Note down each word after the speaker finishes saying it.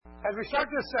As we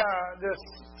start this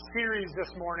series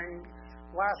this morning,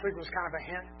 last week was kind of a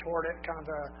hint toward it, kind of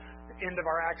the end of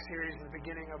our Acts series, the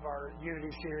beginning of our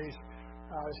Unity series.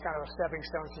 It's kind of a stepping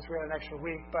stone since we had an extra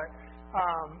week. But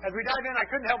as we dive in, I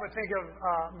couldn't help but think of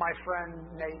my friend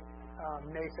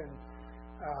Nathan.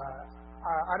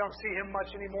 I don't see him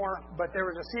much anymore, but there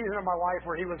was a season of my life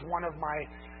where he was one of my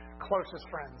closest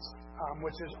friends,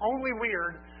 which is only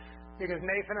weird because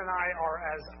Nathan and I are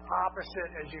as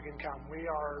opposite as you can come. We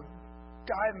are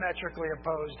diametrically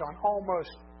opposed on almost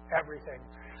everything.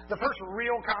 The first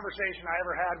real conversation I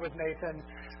ever had with Nathan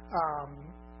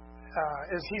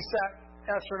is he sat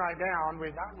Esther and I down. We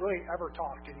had not really ever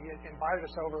talked, and he had invited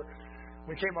us over.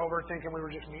 We came over thinking we were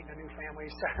just meeting a new family.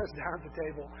 He sat us down at the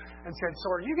table and said, "So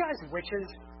are you guys witches?"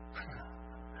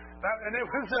 And it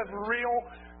was a real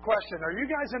question. Are you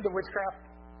guys into witchcraft?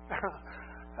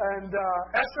 And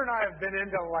Esther and I have been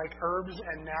into like herbs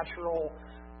and natural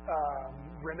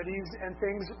remedies and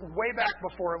things way back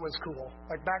before it was cool.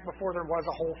 Like back before there was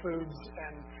a Whole Foods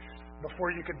and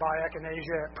before you could buy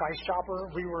echinacea at Price Chopper,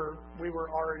 we were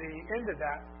already into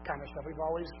that kind of stuff. We've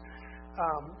always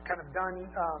kind of done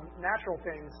natural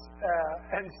things.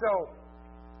 And so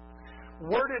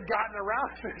word had gotten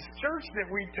around this church that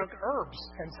we took herbs.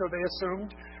 And so they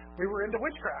assumed we were into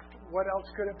witchcraft. What else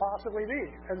could it possibly be?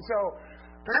 And so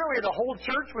apparently the whole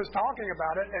church was talking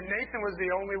about it, and Nathan was the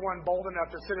only one bold enough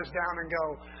to sit us down and go,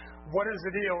 "What is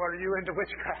the deal? Are you into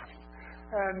witchcraft?"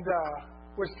 And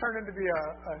was turned into be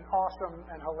an awesome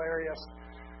and hilarious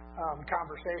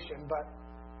conversation. But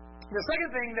the second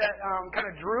thing that kind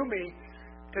of drew me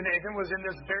to Nathan was in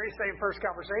this very same first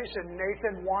conversation,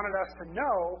 Nathan wanted us to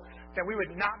know that we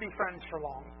would not be friends for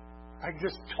long. He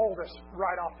just told us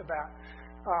right off the bat.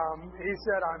 He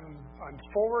said, I'm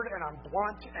forward and I'm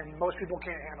blunt, and most people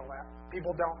can't handle that.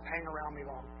 People don't hang around me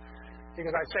long.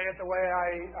 Because I say it the way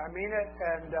I mean it,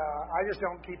 and I just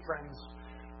don't keep friends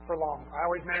for long. I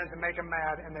always manage to make them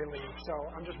mad, and they leave. So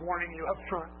I'm just warning you up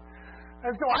front.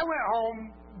 And so I went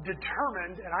home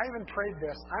determined, and I even prayed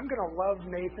this, I'm going to love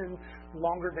Nathan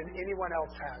longer than anyone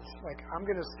else has. Like, I'm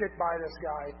going to stick by this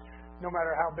guy no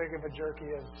matter how big of a jerk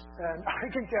he is. And I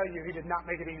can tell you, he did not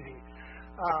make it easy.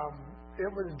 It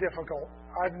was difficult.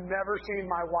 I've never seen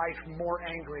my wife more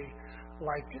angry,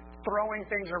 like throwing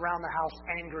things around the house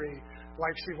angry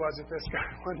like she was at this guy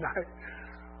one night.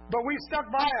 But we stuck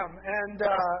by him,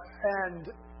 and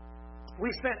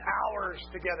we spent hours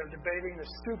together debating the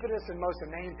stupidest and most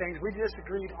inane things. We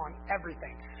disagreed on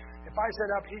everything. If I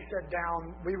said up, he said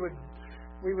down. We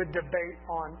would debate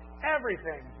on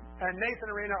everything. And Nathan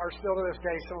and Arena are still to this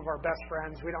day some of our best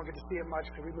friends. We don't get to see him much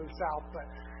because we moved south, but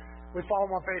we follow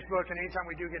him on Facebook, and anytime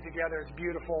we do get together, it's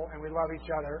beautiful, and we love each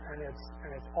other, and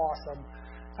it's awesome.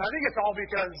 I think it's all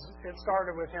because it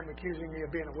started with him accusing me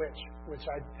of being a witch, which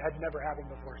I had never happened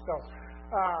before. So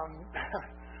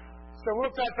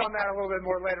we'll touch on that a little bit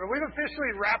more later. We've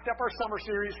officially wrapped up our summer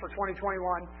series for 2021,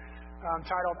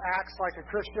 titled Acts Like a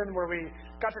Christian, where we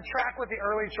got to track with the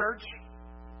early church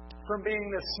from being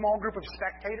this small group of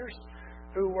spectators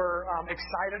who were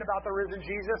excited about the risen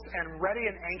Jesus and ready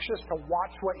and anxious to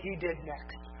watch what he did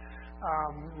next.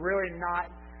 Really not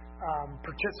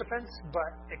participants, but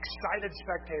excited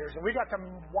spectators. And we got to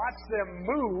watch them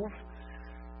move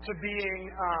to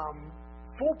being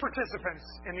full participants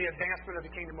in the advancement of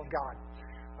the kingdom of God.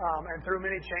 And through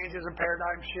many changes and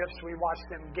paradigm shifts, we watched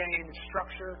them gain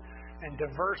structure and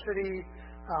diversity.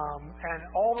 And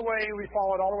all the way, we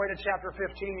followed all the way to chapter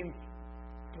 15,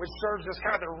 which serves as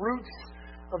kind of the roots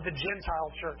of the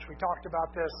Gentile church. We talked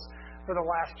about this for the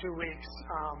last 2 weeks,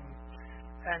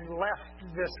 and left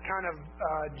this kind of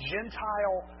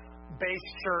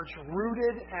Gentile-based church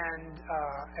rooted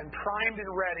and primed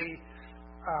and ready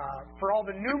for all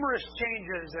the numerous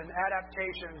changes and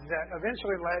adaptations that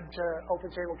eventually led to Open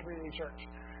Table Community Church,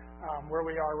 where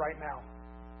we are right now.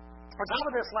 On top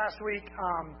of this, last week,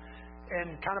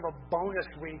 in kind of a bonus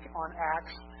week on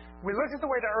Acts, we looked at the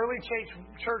way the early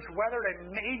church weathered a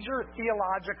major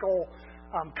theological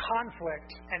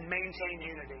conflict and maintained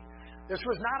unity. This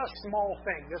was not a small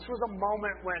thing. This was a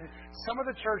moment when some of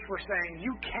the church were saying,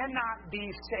 you cannot be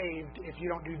saved if you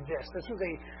don't do this. This was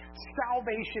a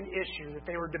salvation issue that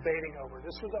they were debating over.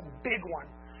 This was a big one.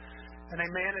 And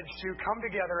they managed to come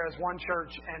together as one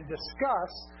church and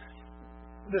discuss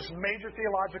this major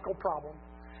theological problem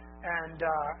and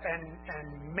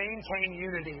maintain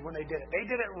unity when they did it. They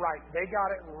did it right. They got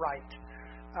it right.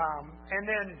 And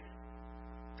then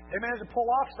they managed to pull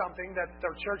off something that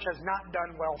their church has not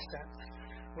done well since.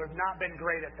 We've not been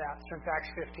great at that since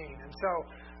Acts 15. And so,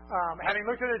 having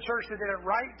looked at a church that did it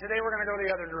right, today we're going to go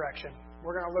the other direction.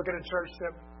 We're going to look at a church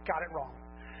that got it wrong.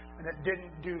 and that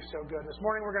didn't do so good. This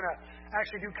morning we're going to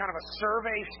actually do kind of a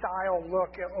survey-style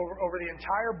look over the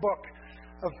entire book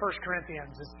of 1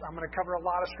 Corinthians. I'm going to cover a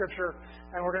lot of Scripture,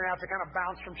 and we're going to have to kind of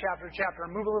bounce from chapter to chapter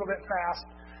and move a little bit fast.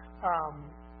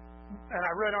 And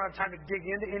I really don't have time to dig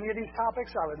into any of these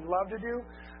topics. I would love to do.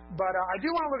 But I do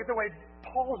want to look at the way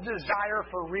Paul's desire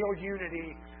for real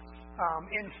unity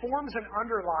informs and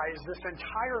underlies this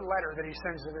entire letter that he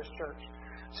sends to this church.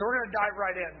 So we're going to dive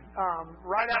right in.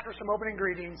 Right after some opening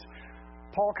greetings,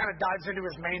 Paul kind of dives into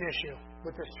his main issue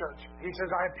with this church. He says,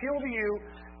 I appeal to you,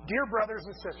 dear brothers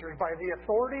and sisters, by the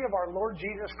authority of our Lord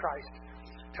Jesus Christ,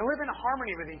 to live in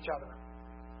harmony with each other.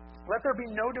 Let there be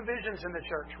no divisions in the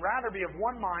church. Rather be of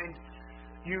one mind,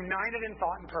 united in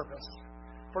thought and purpose.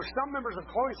 For some members of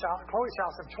Chloe's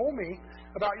house have told me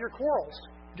about your quarrels.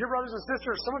 Dear brothers and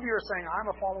sisters, some of you are saying, I'm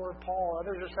a follower of Paul.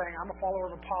 Others are saying, I'm a follower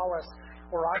of Apollos.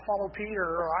 Or I follow Peter.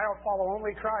 Or I follow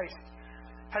only Christ.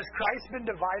 Has Christ been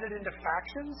divided into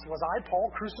factions? Was I,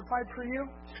 Paul, crucified for you?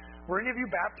 Were any of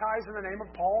you baptized in the name of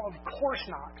Paul? Of course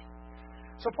not.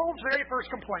 So Paul's very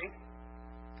first complaint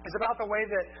is about the way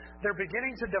that they're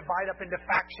beginning to divide up into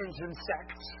factions and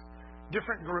sects,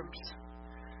 different groups.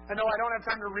 And though I don't have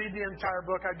time to read the entire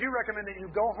book, I do recommend that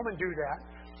you go home and do that.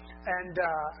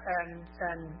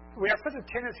 And we have such a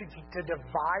tendency to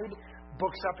divide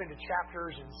books up into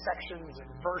chapters and sections and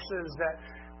verses that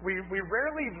we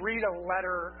rarely read a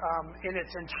letter in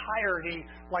its entirety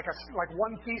like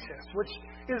one thesis, which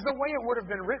is the way it would have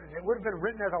been written. It would have been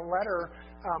written as a letter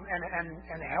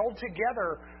and held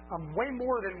together way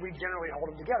more than we generally hold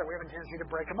them together. We have a tendency to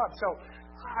break them up. So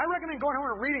I recommend going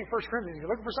home and reading 1 Corinthians. If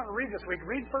you're looking for something to read this week,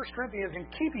 read 1 Corinthians and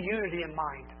keep unity in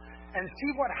mind. And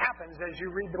see what happens as you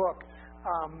read the book,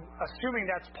 assuming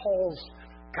that's Paul's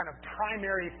kind of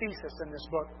primary thesis in this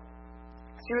book.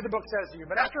 See what the book says to you.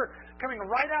 But after coming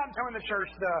right out and telling the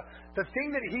church the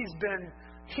thing that he's been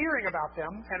hearing about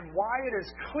them and why it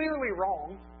is clearly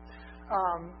wrong,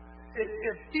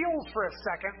 it feels for a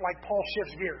second like Paul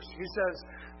shifts gears. He says,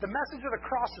 the message of the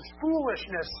cross is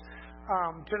foolishness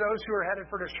to those who are headed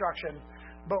for destruction,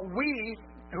 but we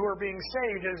who are being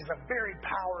saved is the very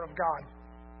power of God.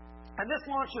 And this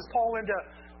launches Paul into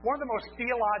one of the most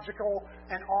theological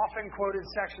and often quoted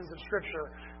sections of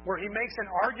Scripture, where he makes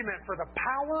an argument for the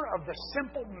power of the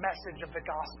simple message of the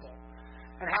gospel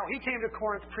and how he came to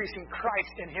Corinth preaching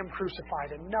Christ and him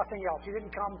crucified and nothing else. He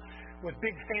didn't come with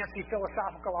big fancy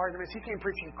philosophical arguments. He came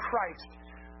preaching Christ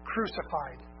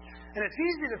crucified. And it's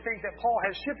easy to think that Paul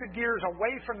has shifted gears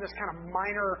away from this kind of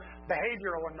minor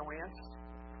behavioral annoyance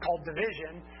called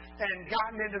division and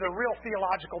gotten into the real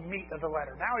theological meat of the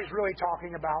letter. Now he's really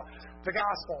talking about the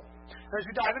gospel. As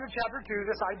we dive into chapter 2,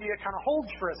 this idea kind of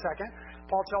holds for a second.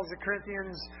 Paul tells the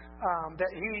Corinthians that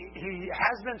he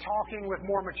has been talking with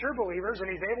more mature believers,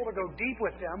 and he's able to go deep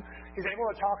with them. He's able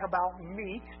to talk about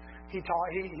meat. He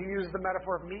used the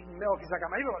metaphor of meat and milk. He's like,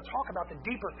 I'm able to talk about the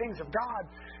deeper things of God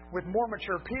with more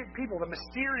mature people, the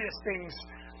mysterious things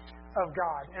of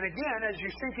God. And again, as you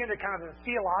sink into kind of the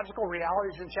theological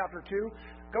realities in chapter 2,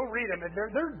 go read them.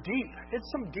 They're deep. It's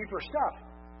some deeper stuff.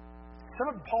 Some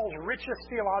of Paul's richest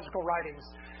theological writings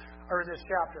are in this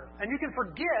chapter. And you can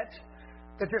forget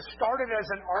that this started as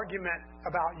an argument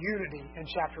about unity in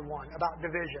chapter 1, about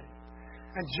division.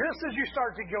 And just as you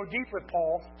start to go deep with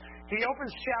Paul, he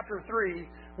opens chapter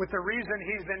 3 with the reason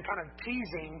he's been kind of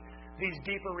teasing these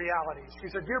deeper realities. He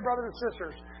said, dear brothers and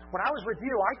sisters, when I was with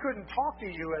you, I couldn't talk to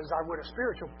you as I would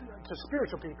to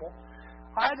spiritual people.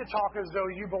 I had to talk as though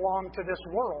you belonged to this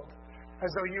world,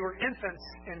 as though you were infants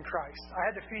in Christ. I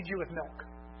had to feed you with milk,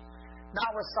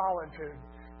 not with solid food,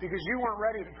 because you weren't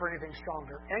ready for anything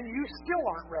stronger. And you still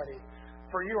aren't ready,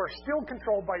 for you are still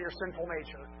controlled by your sinful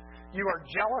nature. You are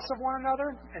jealous of one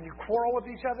another, and you quarrel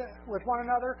with one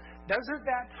another. Doesn't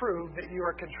that prove that you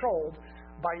are controlled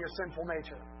by your sinful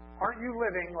nature? Aren't you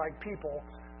living like people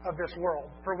of this world?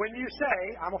 For when you say,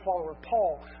 I'm a follower of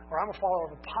Paul, or I'm a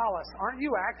follower of Apollos, aren't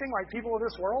you acting like people of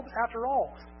this world? After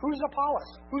all, who's Apollos?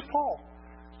 Who's Paul?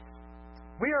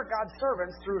 We are God's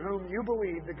servants through whom you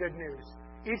believe the good news.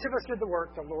 Each of us did the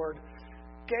work the Lord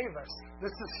gave us.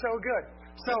 This is so good.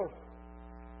 So,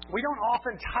 we don't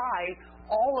often tie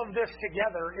all of this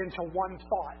together into one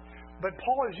thought. But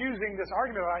Paul is using this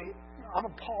argument, I'm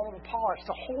a Paul of Apollos,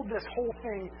 to hold this whole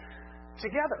thing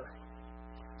together.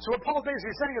 So what Paul's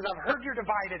basically saying is, I've heard you're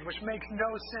divided, which makes no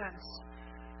sense.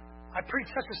 I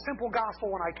preached such a simple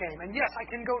gospel when I came. And yes, I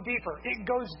can go deeper. It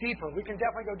goes deeper. We can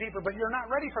definitely go deeper. But you're not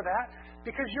ready for that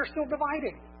because you're still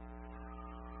divided.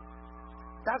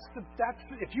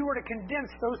 If you were to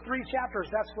condense those 3 chapters,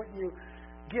 that's what you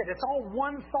get. It's all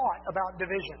one thought about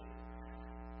division.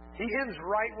 He ends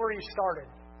right where he started.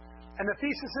 And the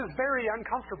thesis is very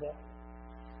uncomfortable.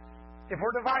 If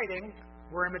we're dividing,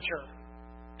 we're immature.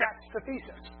 That's the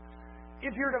thesis.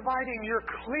 If you're dividing, you're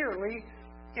clearly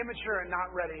immature and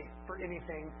not ready for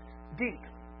anything deep.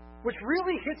 Which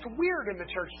really hits weird in the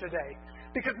church today.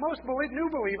 Because most new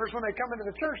believers, when they come into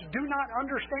the church, do not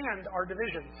understand our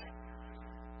divisions.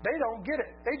 They don't get it.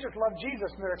 They just love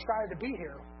Jesus and they're excited to be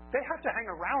here. They have to hang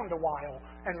around a while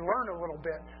and learn a little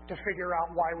bit to figure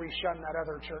out why we shun that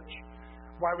other church.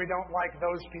 Why we don't like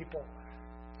those people.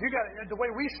 The way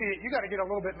we see it, you got to get a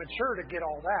little bit mature to get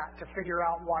all that, to figure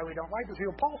out why we don't like those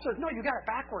people. Paul says, no, you got it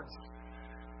backwards.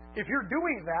 If you're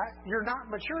doing that, you're not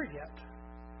mature yet.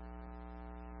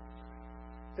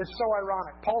 It's so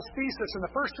ironic. Paul's thesis in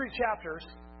the first 3 chapters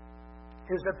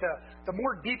is that the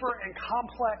more deeper and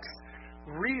complex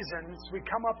reasons we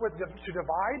come up with to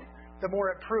divide, the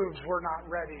more it proves we're not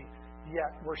ready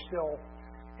yet. We're still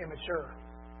immature.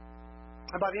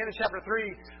 And by the end of chapter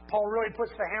 3, Paul really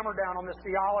puts the hammer down on this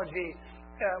theology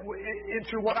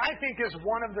into what I think is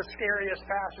one of the scariest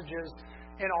passages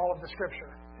in all of the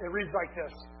Scripture. It reads like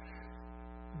this.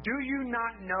 Do you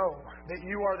not know that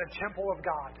you are the temple of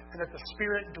God and that the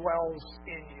Spirit dwells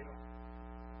in you?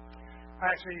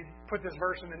 I actually put this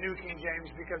verse in the New King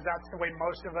James because that's the way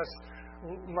most of us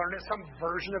learn it. Some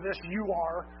version of this. You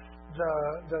are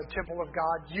the temple of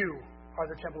God. You are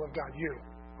the temple of God. You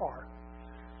are.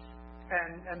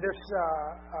 And this,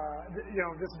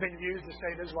 this has been used to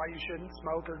say this is why you shouldn't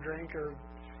smoke or drink or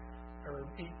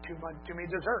eat too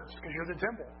many desserts because you're the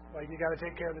temple. Like you got to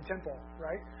take care of the temple,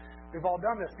 right? We've all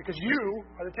done this because you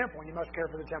are the temple and you must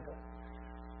care for the temple.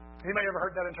 Anybody ever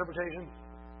heard that interpretation?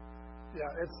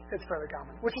 Yeah, it's fairly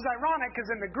common. Which is ironic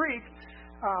because in the Greek,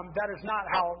 that is not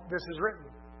how this is written.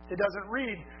 It doesn't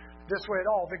read this way at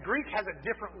all. The Greek has a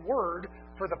different word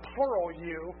for the plural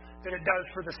you than it does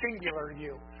for the singular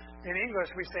you. In English,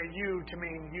 we say you to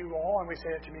mean you all, and we say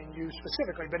it to mean you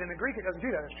specifically. But in the Greek, it doesn't do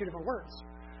that. It's 2 different words.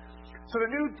 So the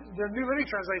New Living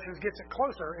Translation gets it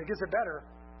closer. It gets it better.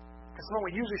 It's the one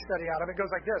we usually study out of. It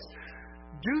goes like this.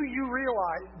 Don't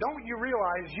you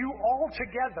realize you all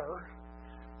together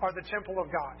are the temple of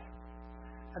God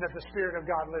and that the Spirit of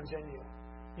God lives in you?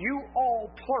 You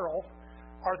all, plural,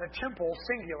 are the temple,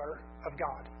 singular, of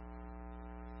God.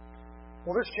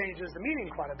 Well, this changes the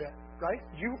meaning quite a bit, right?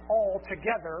 You all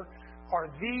together are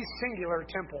the singular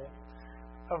temple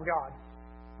of God.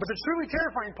 But the truly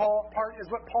terrifying part is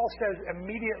what Paul says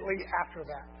immediately after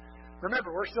that.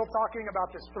 Remember, we're still talking about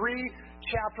this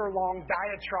 3-chapter-long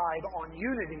diatribe on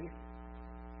unity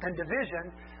and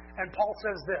division, and Paul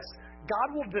says this, God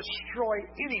will destroy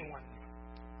anyone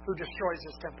who destroys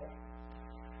His temple.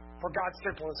 For God's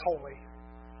temple is holy.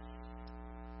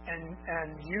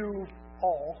 And you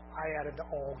all, I added the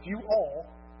all, you all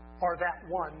are that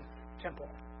one temple.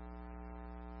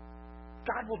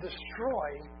 God will destroy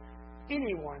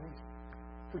anyone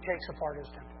who takes apart His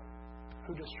temple,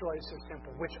 who destroys His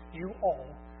temple, which you all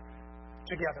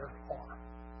together are.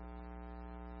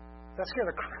 That scare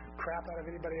the crap out of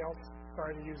anybody else?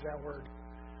 Sorry to use that word.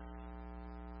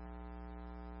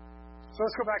 So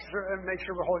let's go back and make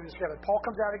sure we're holding this together. Paul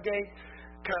comes out of the gate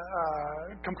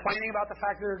complaining about the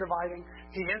fact that they're dividing.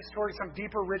 He hints towards some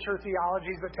deeper, richer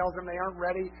theologies that tells them they aren't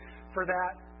ready for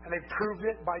that. And they've proved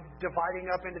it by dividing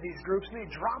up into these groups. And he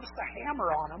drops the hammer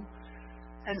on them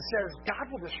and says, God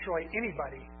will destroy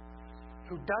anybody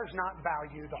who does not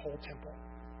value the whole temple.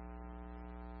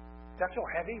 Does that feel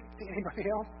heavy to anybody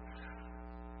else?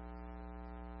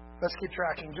 Let's keep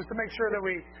tracking. Just to make sure that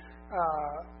we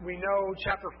know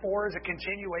chapter 4 is a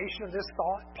continuation of this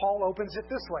thought. Paul opens it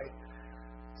this way.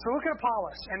 So look at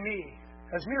Apollos and me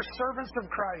as mere servants of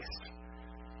Christ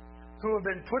who have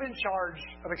been put in charge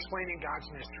of explaining God's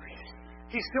mysteries.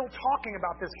 He's still talking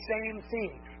about this same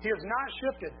theme. He has not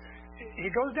shifted. He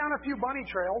goes down a few bunny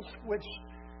trails, which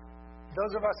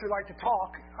those of us who like to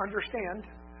talk understand.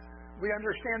 We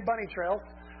understand bunny trails.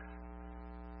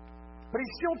 But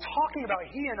he's still talking about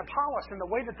he and Apollos and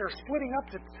the way that they're splitting up.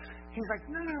 He's like,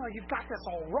 no, you've got this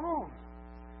all wrong.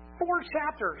 4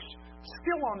 chapters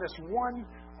still on this one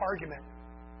argument.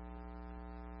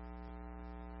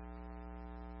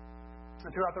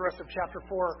 And throughout the rest of chapter 4,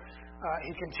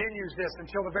 he continues this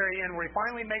until the very end where he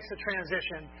finally makes the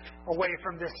transition away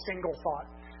from this single thought.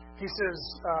 He says,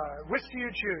 which do you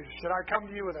choose? Should I come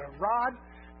to you with a rod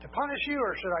to punish you,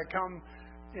 or should I come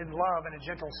in love and a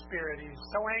gentle spirit? He's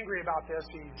so angry about this,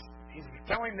 he's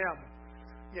telling them,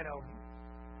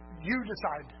 you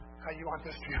decide how you want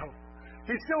this to go.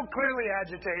 He's still clearly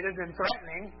agitated and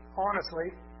threatening,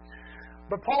 honestly.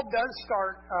 But Paul does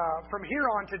start from here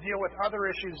on to deal with other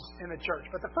issues in the church.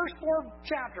 But the first 4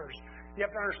 chapters, you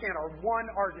have to understand, are one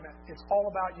argument. It's all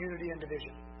about unity and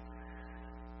division.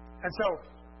 And so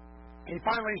he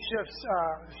finally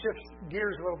shifts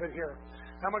gears a little bit here.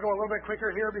 And I'm going to go a little bit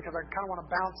quicker here because I kind of want to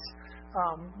bounce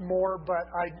more, but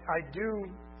I do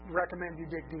recommend you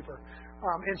dig deeper.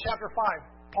 In chapter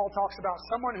 5, Paul talks about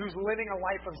someone who's living a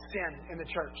life of sin in the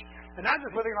church. And not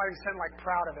just living a life of sin, like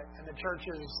proud of it. And the church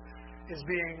is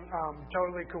being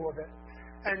totally cool with it.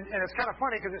 And it's kind of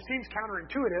funny because it seems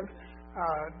counterintuitive,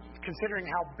 considering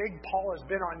how big Paul has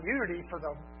been on unity for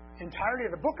the entirety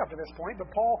of the book up to this point.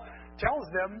 But Paul tells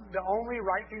them the only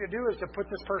right thing to do is to put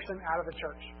this person out of the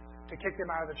church, to kick them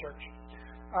out of the church.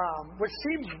 Which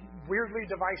seems weirdly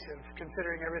divisive,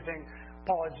 considering everything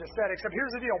Paul has just said. Except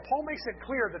here's the deal. Paul makes it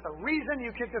clear that the reason you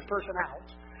kick this person out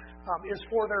is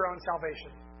for their own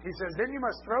salvation. He says, then you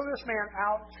must throw this man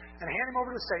out and hand him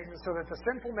over to Satan so that the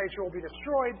sinful nature will be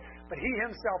destroyed, but he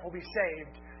himself will be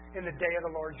saved in the day of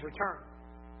the Lord's return.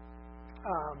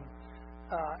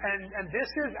 And this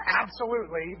is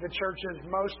absolutely the church's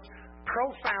most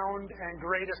profound and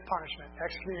greatest punishment,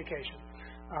 excommunication.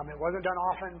 It wasn't done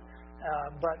often,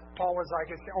 but Paul was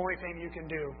like, it's the only thing you can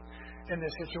do in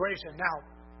this situation. Now,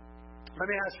 let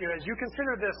me ask you, as you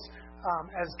consider this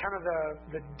as kind of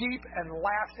the deep and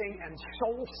lasting and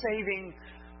soul-saving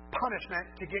punishment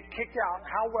to get kicked out,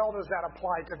 how well does that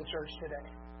apply to the church today?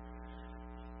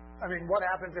 I mean, what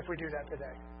happens if we do that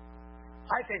today?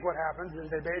 I think what happens is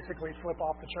they basically flip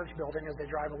off the church building as they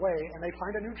drive away, and they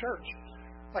find a new church.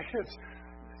 Like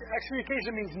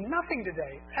excommunication means nothing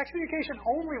today. Excommunication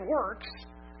only works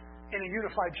in a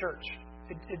unified church.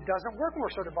 It doesn't work when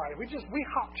we're so divided. We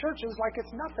hop churches like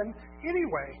it's nothing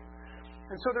anyway.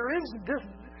 And so there is this.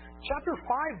 Chapter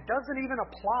 5 doesn't even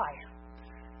apply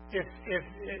if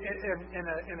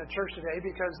in a church today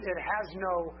because it has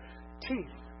no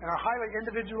teeth. In a highly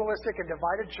individualistic and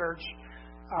divided church,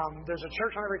 there's a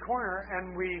church on every corner,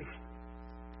 and we've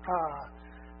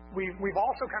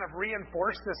also kind of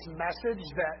reinforced this message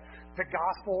that the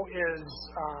gospel is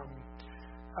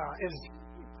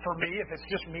for me. If it's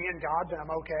just me and God, then I'm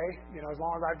okay. As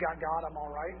long as I've got God, I'm all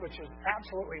right. Which is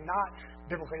absolutely not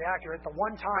biblically accurate. The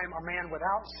one time a man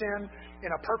without sin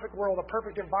in a perfect world, a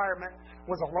perfect environment,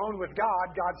 was alone with God,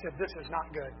 God said, "This is not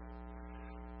good."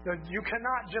 You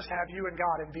cannot just have you and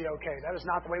God and be okay. That is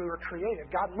not the way we were created.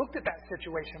 God looked at that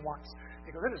situation once.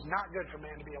 He goes, "It is not good for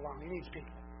man to be alone. He needs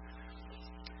people."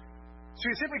 So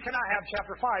you simply cannot have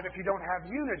chapter 5 if you don't have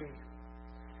unity.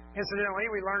 Incidentally,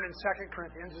 we learn in 2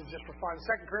 Corinthians, this is just for fun,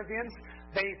 2 Corinthians,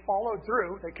 they followed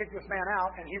through, they kicked this man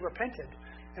out, and he repented.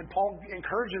 And Paul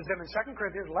encourages them in 2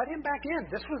 Corinthians, let him back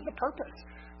in. This was the purpose.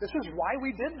 This is why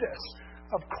we did this.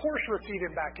 Of course receive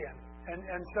him back in.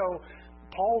 And so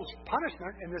Paul's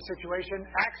punishment in this situation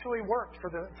actually worked for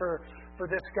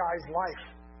this guy's life.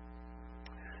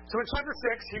 So in chapter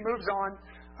 6, he moves on,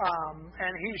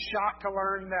 and he's shocked to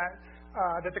learn that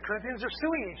the Corinthians are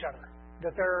suing each other,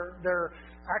 that they're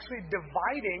actually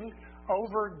dividing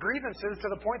over grievances to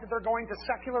the point that they're going to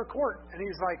secular court. And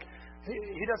he's like,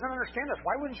 he doesn't understand this.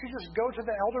 Why wouldn't you just go to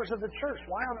the elders of the church?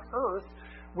 Why on earth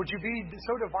would you be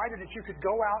so divided that you could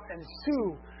go out and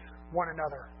sue one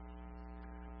another?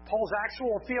 Paul's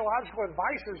actual theological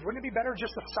advice is, wouldn't it be better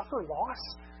just to suffer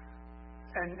loss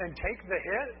and take the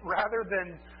hit rather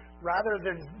than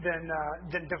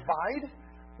divide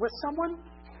with someone?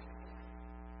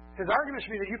 His argument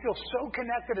should be that you feel so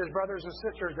connected as brothers and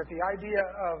sisters that the idea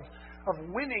of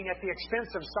winning at the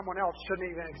expense of someone else shouldn't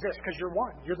even exist because you're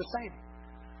one. You're the same.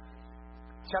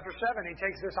 Chapter 7, he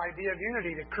takes this idea of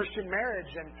unity to Christian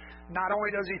marriage, and not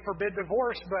only does he forbid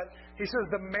divorce, but he says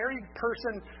the married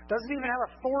person doesn't even have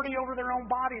authority over their own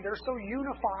body. They're so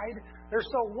unified. They're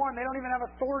so one. They don't even have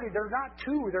authority. They're not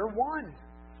two. They're one.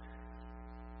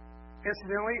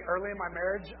 Incidentally, early in my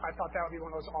marriage, I thought that would be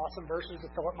one of those awesome verses to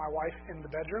fill up my wife in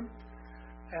the bedroom.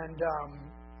 And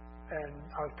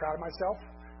I was proud of myself.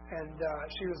 And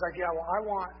she was like, yeah, well, I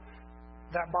want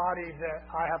that body that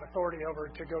I have authority over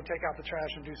to go take out the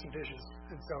trash and do some dishes.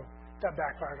 And so that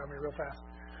backfired on me real fast.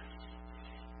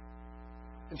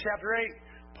 In chapter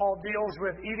 8, Paul deals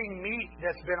with eating meat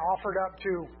that's been offered up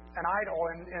to an idol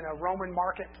in a Roman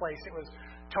marketplace. It was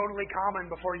totally common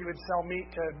before you would sell meat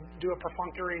to do a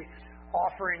perfunctory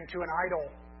offering to an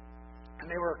idol. And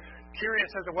they were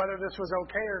curious as to whether this was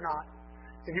okay or not.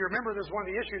 If you remember, this is one of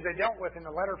the issues they dealt with in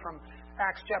the letter from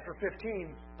Acts chapter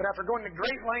 15. But after going to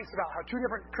great lengths about how two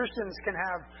different Christians can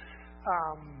have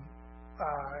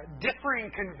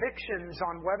differing convictions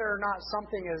on whether or not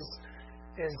something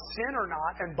is sin or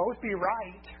not, and both be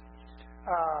right,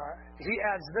 he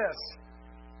adds this: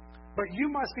 but you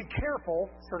must be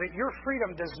careful so that your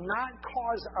freedom does not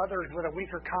cause others with a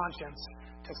weaker conscience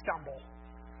to stumble.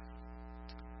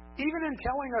 Even in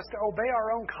telling us to obey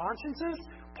our own consciences,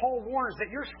 Paul warns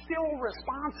that you're still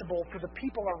responsible for the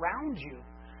people around you.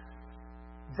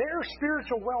 Their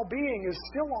spiritual well-being is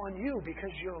still on you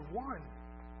because you're one.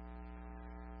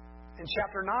 In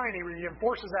chapter 9, he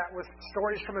reinforces that with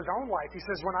stories from his own life. He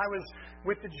says, when I was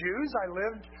with the Jews, I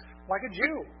lived like a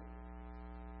Jew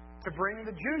to bring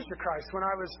the Jews to Christ. When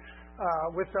I was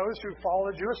with those who follow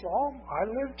the Jewish law, I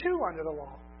lived too under the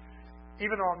law.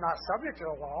 Even though I'm not subject to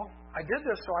the law, I did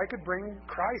this so I could bring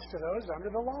Christ to those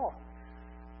under the law.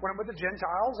 When I'm with the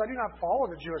Gentiles, I do not follow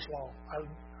the Jewish law.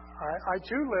 I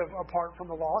too live apart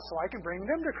from the law so I can bring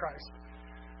them to Christ.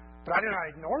 But I do not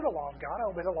ignore the law of God. I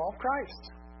obey the law of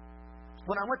Christ.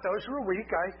 When I'm with those who are weak,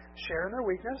 I share in their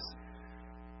weakness,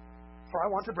 for I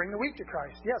want to bring the weak to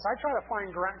Christ. Yes, I try to find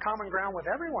common ground with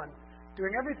everyone,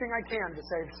 doing everything I can to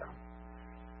save some.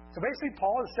 So basically,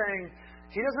 Paul is saying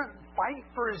he doesn't fight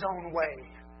for his own way.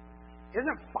 He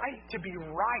doesn't fight to be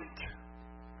right.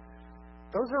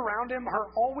 Those around him are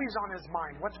always on his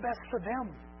mind. What's best for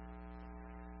them?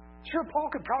 Sure, Paul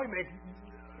could probably make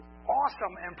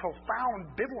awesome and profound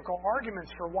biblical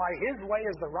arguments for why his way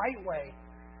is the right way.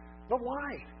 But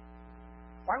why?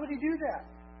 Why would he do that?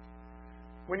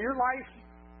 When your life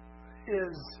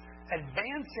is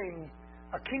advancing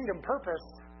a kingdom purpose,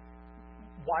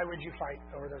 why would you fight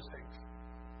over those things?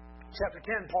 Chapter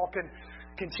 10, Paul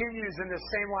continues in this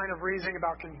same line of reasoning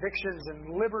about convictions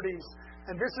and liberties,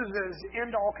 and this is his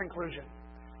end-all conclusion.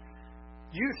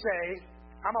 You say,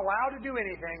 I'm allowed to do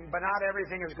anything, but not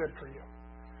everything is good for you.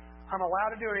 I'm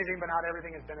allowed to do anything, but not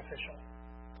everything is beneficial.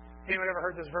 Anyone ever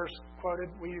heard this verse quoted?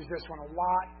 We use this one a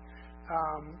lot.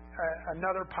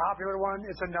 Another popular one,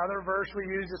 it's another verse we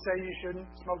use to say you shouldn't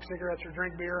smoke cigarettes or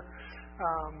drink beer.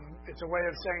 It's a way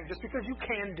of saying just because you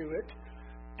can do it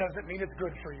doesn't mean it's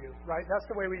good for you, right? That's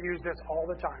the way we use this all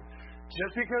the time.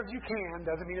 Just because you can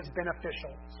doesn't mean it's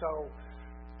beneficial. So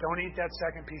don't eat that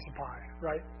second piece of pie,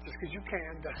 right? Just because you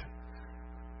can doesn't.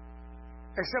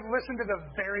 Except listen to the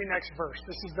very next verse.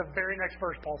 This is the very next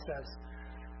verse Paul says.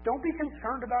 Don't be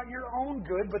concerned about your own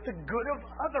good, but the good of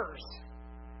others.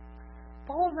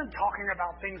 Paul isn't talking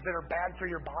about things that are bad for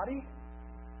your body.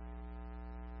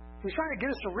 He's trying to get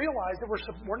us to realize that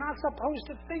we're not supposed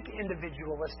to think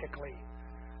individualistically.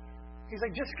 He's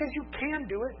like, just because you can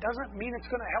do it doesn't mean it's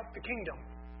going to help the kingdom.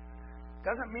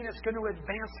 Doesn't mean it's going to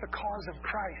advance the cause of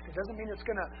Christ. It doesn't mean it's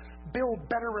going to build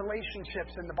better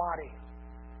relationships in the body.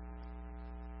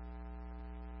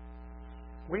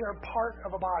 We are part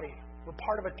of a body. We're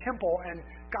part of a temple, and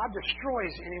God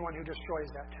destroys anyone who destroys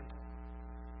that temple.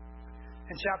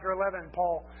 In chapter 11,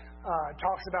 Paul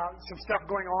talks about some stuff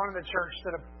going on in the church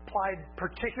that applied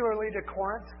particularly to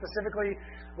Corinth, specifically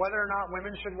whether or not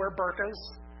women should wear burqas.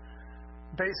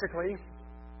 Basically,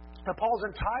 Paul's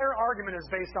entire argument is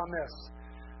based on this.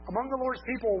 Among the Lord's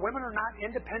people, women are not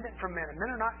independent from men, and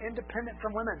men are not independent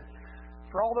from women.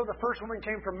 For although the first woman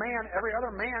came from man, every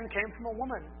other man came from a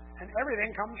woman, and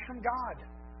everything comes from God.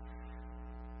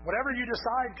 Whatever you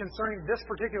decide concerning this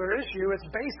particular issue, it's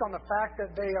based on the fact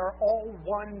that they are all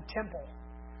one temple.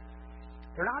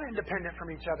 They're not independent from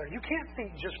each other. You can't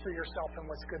think just for yourself and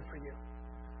what's good for you.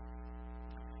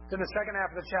 In the second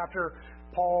half of the chapter,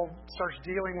 Paul starts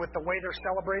dealing with the way they're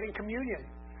celebrating communion.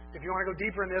 If you want to go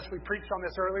deeper in this, we preached on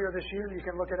this earlier this year. You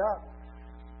can look it up.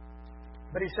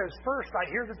 But he says, first, I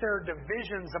hear that there are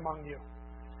divisions among you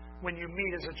when you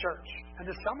meet as a church. And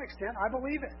to some extent, I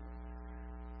believe it.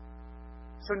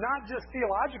 So not just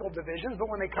theological divisions, but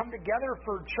when they come together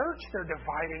for church, they're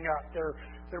dividing up.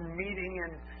 They're meeting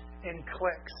in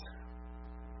cliques.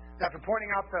 After pointing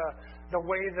out the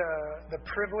way the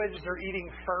privileged are eating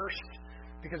first,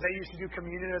 because they used to do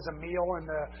communion as a meal, and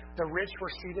the rich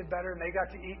were seated better, and they got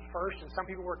to eat first, and some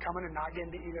people were coming and not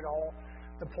getting to eat at all.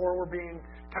 The poor were being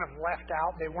kind of left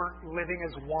out. They weren't living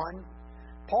as one.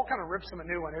 Paul kind of rips them a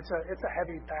new one. It's a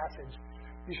heavy passage.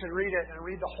 You should read it and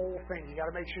read the whole thing. You got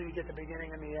to make sure you get the beginning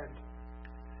and the end.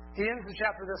 He ends the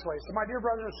chapter this way. So my dear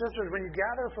brothers and sisters, when you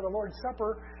gather for the Lord's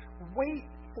Supper, wait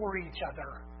for each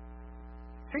other.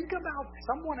 Think about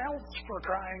someone else, for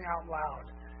crying out loud.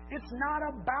 It's not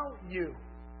about you.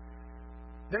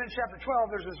 Then in chapter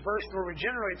 12, there's this verse where we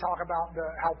generally talk about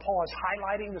how Paul is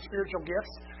highlighting the spiritual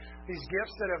gifts. These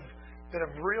gifts that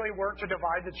have really worked to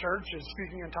divide the church. Is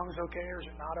speaking in tongues okay, or is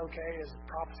it not okay? Is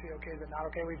prophecy okay? Is it not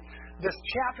okay? This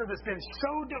chapter that's been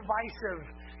so divisive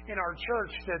in our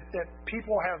church that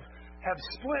people have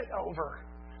split over.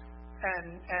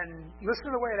 And listen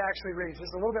to the way it actually reads.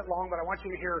 It's a little bit long, but I want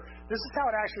you to hear. This is how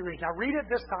it actually reads. Now read it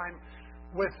this time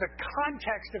with the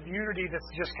context of unity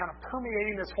that's just kind of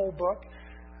permeating this whole book.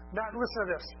 Now listen to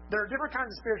this. There are different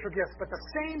kinds of spiritual gifts, but the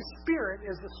same Spirit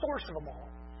is the source of them all.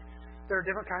 There are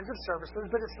different kinds of services,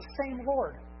 but it's the same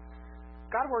Lord.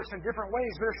 God works in different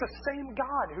ways, but it's the same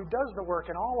God who does the work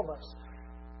in all of us.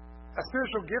 A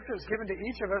spiritual gift is given to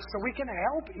each of us so we can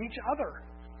help each other.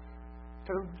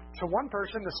 To one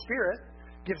person, the Spirit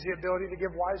gives the ability to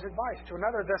give wise advice. To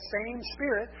another, the same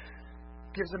Spirit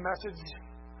gives a message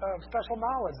of special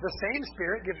knowledge. The same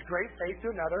Spirit gives great faith to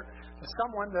another. To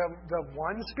someone, the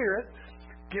one Spirit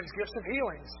gives gifts of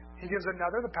healings. He gives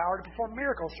another the power to perform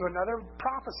miracles. To another,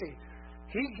 prophecy.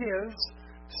 He gives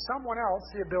someone else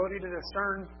the ability to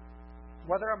discern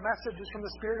whether a message is from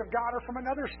the Spirit of God or from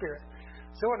another spirit.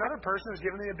 So another person is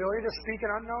given the ability to speak in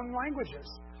unknown languages,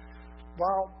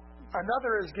 while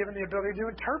another is given the ability to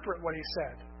interpret what he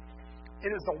said.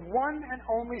 It is the one and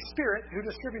only Spirit who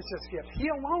distributes this gift.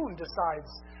 He alone decides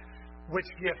which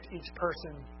gift each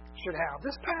person should have.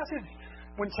 This passage,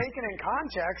 when taken in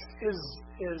context,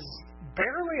 is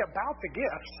barely about the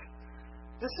gifts.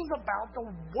 This is about the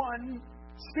one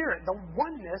Spirit, the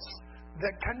oneness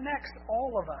that connects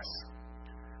all of us.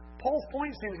 Paul's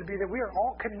point seems to be that we are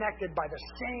all connected by the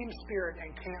same Spirit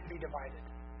and can't be divided.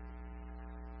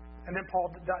 And then Paul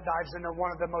dives into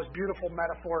one of the most beautiful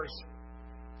metaphors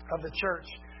of the church.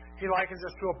 He likens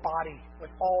us to a body with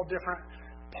all different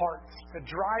parts. To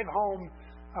drive home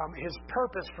his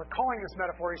purpose for calling this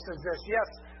metaphor, he says this: yes,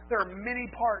 there are many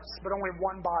parts, but only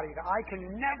one body. The eye can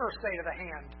never say to the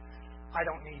hand, I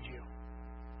don't need you.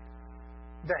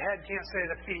 The head can't say to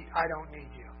the feet, I don't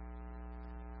need you.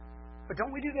 But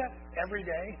don't we do that every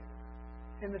day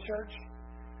in the church?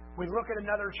 We look at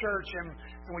another church and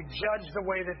we judge the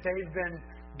way that they've been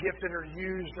gifted or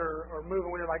used or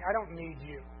moving. We're like, I don't need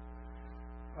you.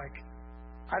 Like,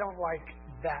 I don't like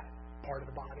that part of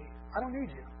the body. I don't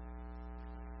need you.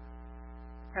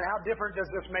 And how different does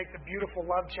this make the beautiful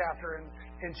love chapter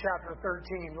in chapter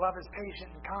 13? Love is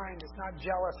patient and kind. It's not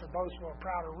jealous or boastful or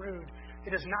proud or rude.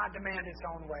 It does not demand its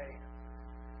own way.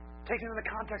 Taken in the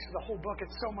context of the whole book,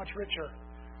 it's so much richer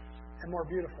and more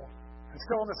beautiful. And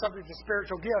still on the subject of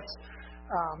spiritual gifts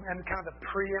and kind of the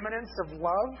preeminence of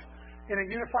love in a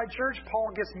unified church,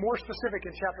 Paul gets more specific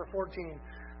in chapter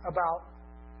 14 about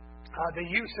the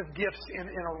use of gifts in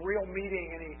a real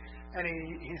meeting. And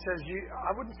he says,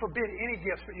 I wouldn't forbid any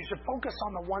gifts, but you should focus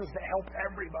on the ones that help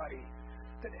everybody,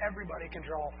 that everybody can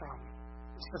draw from.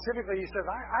 Specifically, he says,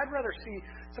 I'd rather see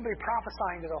somebody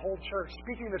prophesying to the whole church,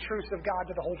 speaking the truths of God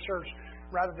to the whole church,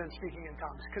 rather than speaking in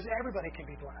tongues, because everybody can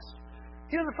be blessed.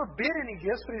 He doesn't forbid any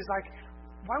gifts, but he's like,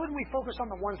 why wouldn't we focus on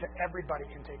the ones that everybody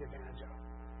can take advantage of?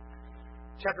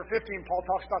 Chapter 15, Paul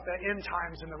talks about the end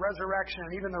times and the resurrection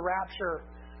and even the rapture.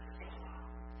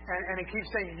 And he keeps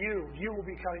saying you will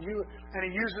become you, and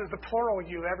he uses the plural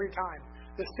you every time.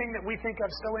 This thing that we think of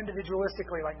so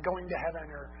individualistically, like going to heaven,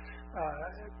 or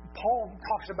Paul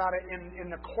talks about it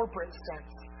in the corporate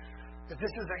sense. That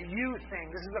this is a you thing,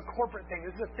 this is a corporate thing,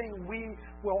 this is a thing we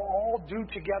will all do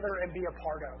together and be a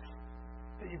part of.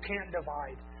 That you can't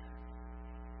divide.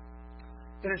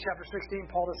 Then in chapter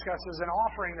 16, Paul discusses an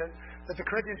offering that the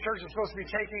Corinthian church is supposed to be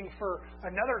taking for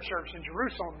another church in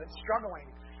Jerusalem that's struggling.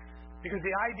 Because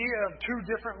the idea of two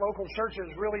different local churches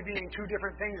really being two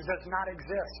different things does not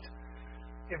exist.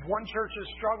 If one church is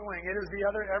struggling, it is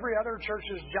every other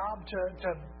church's job to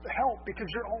help, because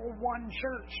you're all one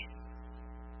church.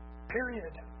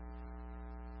 Period.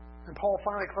 And Paul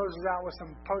finally closes out with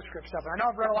some postscript stuff. I know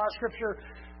I've read a lot of scripture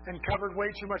and covered way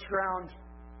too much ground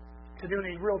to do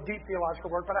any real deep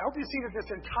theological work, but I hope you see that this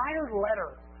entire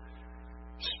letter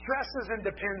stresses and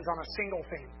depends on a single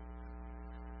thing.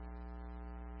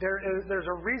 There's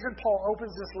a reason Paul opens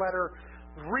this letter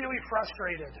really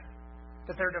frustrated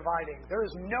that they're dividing. There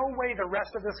is no way the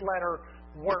rest of this letter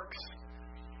works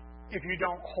if you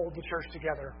don't hold the church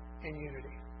together in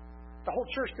unity. The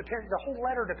whole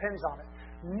letter depends on it.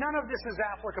 None of this is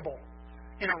applicable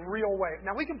in a real way.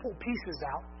 Now, we can pull pieces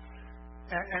out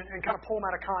and kind of pull them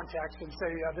out of context and say,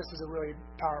 this is a really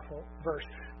powerful verse.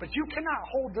 But you cannot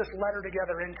hold this letter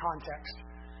together in context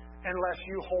unless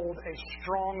you hold a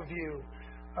strong view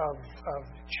of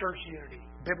church unity,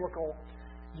 biblical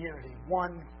unity,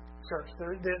 one church.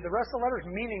 The rest of the letter is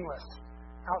meaningless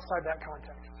outside that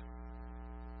context.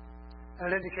 And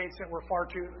it indicates that we're far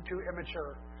too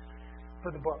immature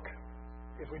for the book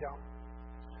if we don't.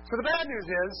 So the bad news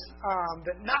is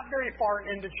that not very far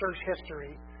into church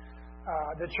history,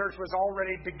 the church was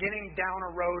already beginning down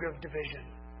a road of division.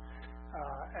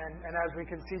 And as we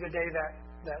can see today,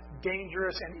 that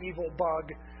dangerous and evil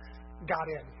bug got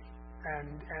in.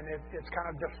 And it's kind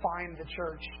of defined the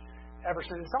church ever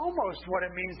since. It's almost what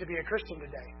it means to be a Christian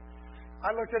today.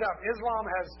 I looked it up. Islam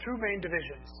has two main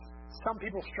divisions. Some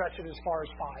people stretch it as far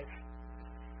as five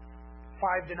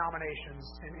denominations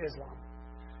in Islam.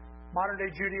 Modern day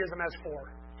Judaism has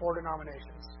four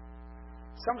denominations.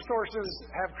 Some sources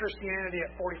have Christianity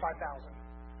at 45,000.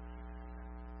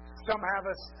 Some have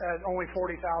us at only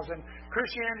 40,000.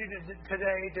 Christianity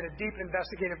Today did a deep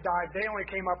investigative dive. They only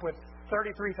came up with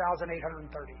 33,830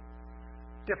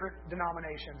 different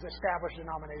denominations, established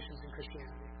denominations in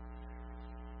Christianity.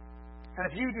 And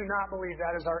if you do not believe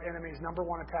that is our enemy's number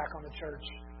one attack on the church,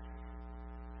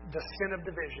 the sin of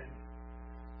division,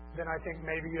 then I think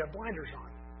maybe you have blinders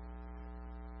on.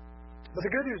 But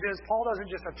the good news is, Paul doesn't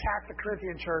just attack the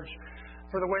Corinthian church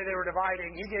for the way they were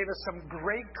dividing. He gave us some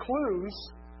great clues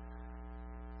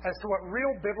as to what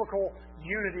real biblical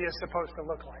unity is supposed to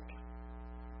look like.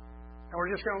 And we're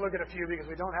just going to look at a few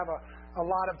because we don't have a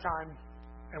lot of time,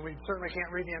 and we certainly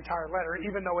can't read the entire letter,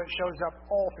 even though it shows up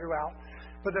all throughout.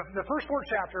 But the first 4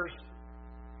 chapters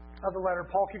of the letter,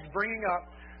 Paul keeps bringing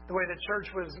up the way the church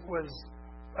was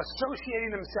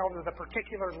associating themselves with a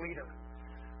particular leader,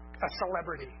 a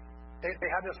celebrity. They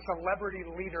had this celebrity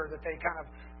leader that they kind of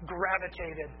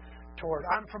gravitated toward.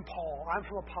 I'm from Paul. I'm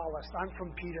from Apollos. I'm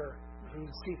from Peter, who's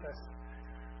Cephas.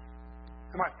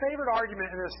 And my favorite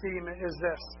argument in this theme is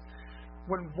this.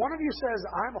 When one of you says,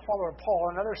 I'm a follower of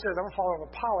Paul, and another says, I'm a follower of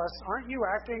Apollos, aren't you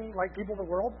acting like people of the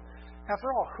world?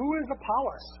 After all, who is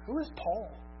Apollos? Who is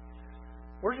Paul?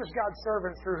 We're just God's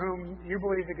servants through whom you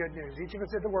believe the good news. Each of us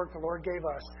did the work the Lord gave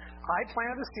us. I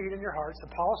planted the seed in your hearts.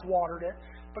 Apollos watered it,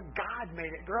 but God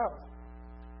made it grow.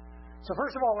 So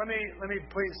first of all, let me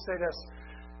please say this.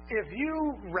 If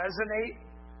you resonate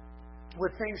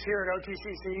with things here at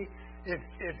OTCC,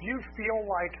 if you feel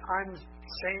like I'm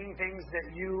saying things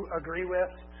that you agree with,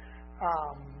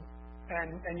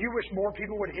 and you wish more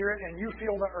people would hear it, and you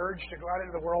feel the urge to go out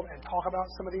into the world and talk about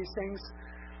some of these things,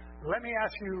 let me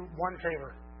ask you one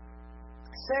favor.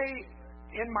 Say,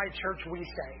 in my church we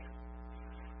say,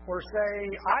 or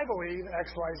say, I believe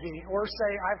XYZ, or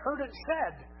say, I've heard it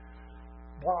said,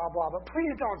 blah, blah, but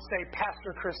please don't say,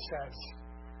 Pastor Chris says.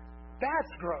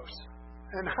 That's gross.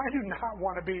 And I do not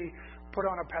want to be put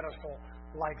on a pedestal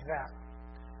like that.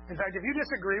 In fact, if you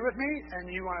disagree with me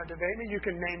and you want to debate me, you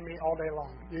can name me all day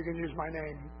long. You can use my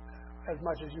name as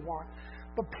much as you want.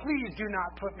 But please do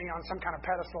not put me on some kind of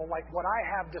pedestal like what I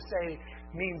have to say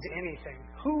means anything.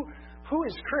 Who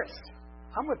is Chris?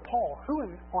 I'm with Paul. Who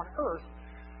on earth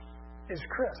is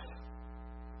Chris?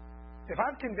 If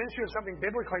I've convinced you of something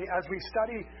biblically as we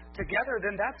study together,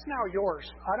 then that's now yours.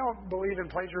 I don't believe in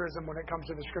plagiarism when it comes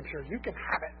to the Scriptures. You can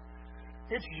have it.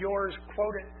 It's yours.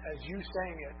 Quote it as you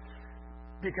saying it.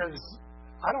 Because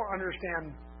I don't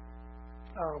understand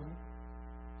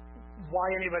why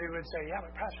anybody would say, yeah,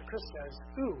 but Pastor Chris says,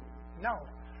 ooh, no.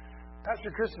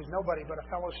 Pastor Chris is nobody but a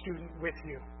fellow student with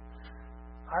you.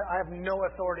 I have no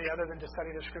authority other than to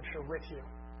study the Scripture with you.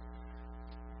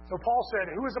 So Paul said,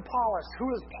 who is Apollos? Who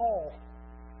is Paul?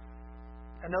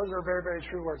 And those are very, very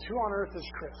true words. Who on earth is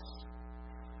Chris?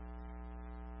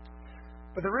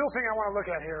 But the real thing I want to look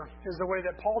at here is the way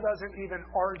that Paul doesn't even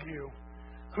argue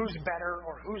who's better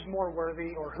or who's more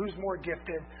worthy or who's more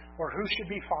gifted or who should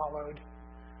be followed.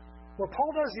 What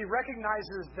Paul does, he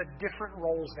recognizes the different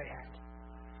roles they had.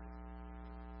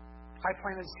 I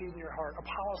planted seed in your heart.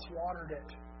 Apollos watered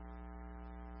it.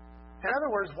 In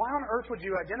other words, why on earth would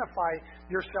you identify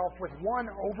yourself with one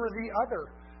over the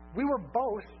other? We were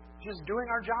both just doing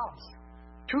our jobs.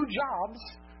 2 jobs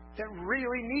that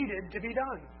really needed to be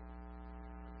done.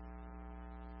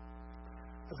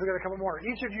 Let's look at a couple more.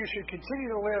 Each of you should continue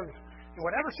to live in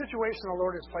whatever situation the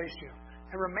Lord has placed you,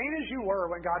 and remain as you were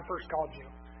when God first called you.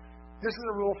 This is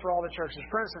a rule for all the churches.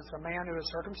 For instance, a man who is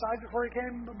circumcised before he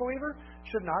became a believer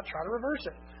should not try to reverse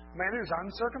it. A man who's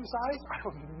uncircumcised, I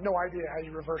have no idea how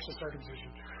you reverse a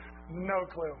circumcision. No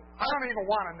clue. I don't even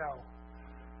want to know.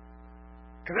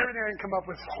 Because everything I can come up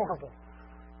with is horrible.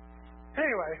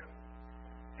 Anyway,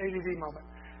 ADD moment.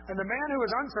 And the man who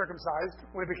was uncircumcised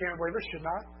when he became a believer should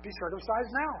not be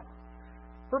circumcised now.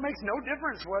 For it makes no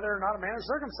difference whether or not a man is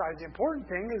circumcised. The important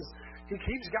thing is he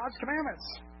keeps God's commandments.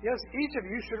 Yes, each of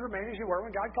you should remain as you were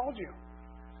when God called you.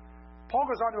 Paul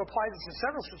goes on to apply this to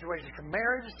several situations, from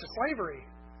marriage to slavery.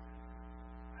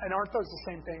 And aren't those the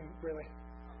same thing, really?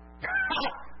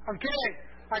 I'm kidding.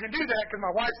 I can do that because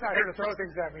my wife's not here to throw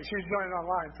things at me. She's doing it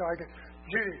online, so I can.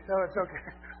 Judy, no, it's okay.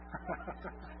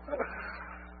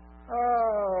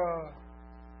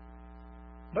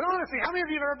 But honestly, how many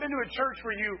of you have ever been to a church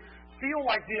where you feel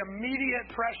like the immediate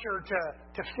pressure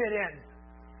to fit in?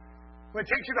 When it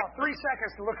takes you about 3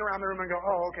 seconds to look around the room and go,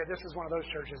 oh, okay, this is one of those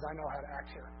churches. I know how to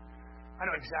act here. I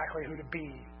know exactly who to be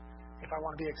if I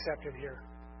want to be accepted here.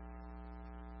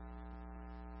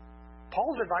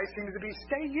 Paul's advice seems to be,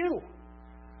 stay you.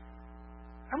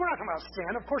 And we're not talking about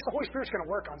sin. Of course, the Holy Spirit's going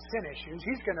to work on sin issues.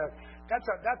 That's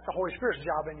the Holy Spirit's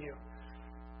job in you.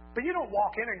 But you don't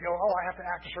walk in and go, oh, I have to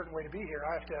act a certain way to be here.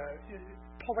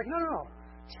 Paul's like, no.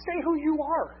 Stay who you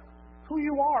are. Who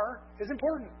you are is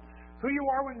important. Who you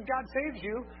are when God saves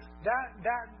you,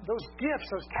 those gifts,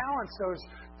 those talents,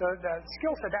 the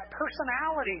skill set, that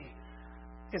personality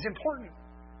is important.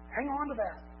 Hang on to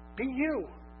that. Be you.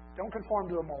 Don't conform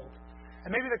to a mold.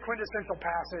 And maybe the quintessential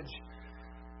passage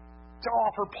to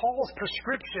offer Paul's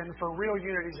prescription for real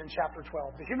unity is in chapter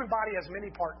 12. The human body has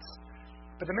many parts,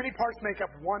 but the many parts make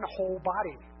up one whole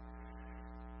body.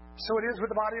 So it is with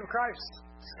the body of Christ.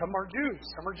 Some are Jews,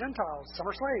 some are Gentiles, some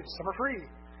are slaves, some are free.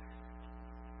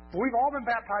 But we've all been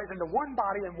baptized into one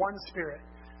body and one spirit,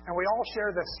 and we all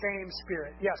share the same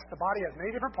spirit. Yes, the body has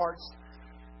many different parts,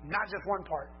 not just one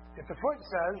part. If the foot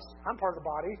says, I'm part of the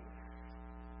body,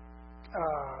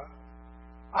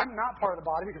 I'm not part of the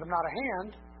body because I'm not a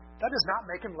hand, that does not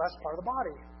make him less part of the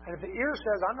body. And if the ear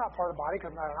says, I'm not part of the body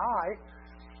because I'm not an eye,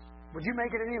 would you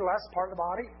make it any less part of the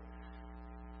body?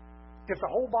 If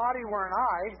the whole body were an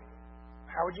eye,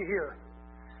 how would you hear?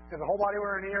 If the whole body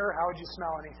were an ear, how would you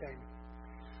smell anything?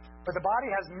 But the body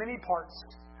has many parts,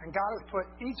 and God has put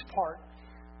each part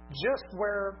just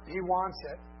where He wants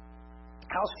it.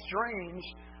 How strange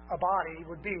a body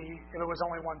would be if it was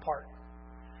only one part.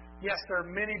 Yes, there are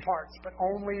many parts, but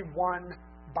only one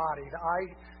body. The eye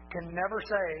can never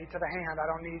say to the hand, I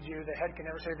don't need you. The head can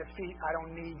never say to the feet, I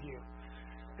don't need you.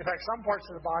 In fact, some parts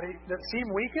of the body that seem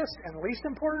weakest and least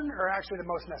important are actually the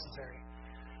most necessary.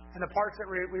 And the parts that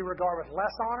we regard with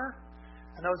less honor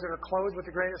and those that are clothed with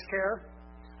the greatest care.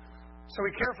 So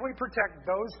we carefully protect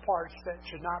those parts that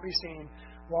should not be seen,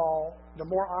 while the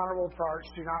more honorable parts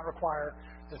do not require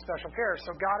the special care.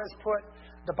 So God has put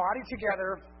the body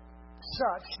together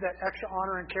such that extra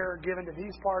honor and care are given to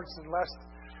these parts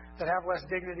that have less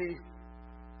dignity.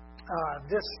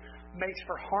 This makes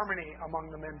for harmony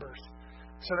among the members,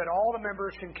 so that all the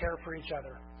members can care for each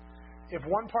other. If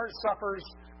one part suffers,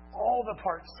 all the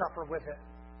parts suffer with it.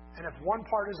 And if one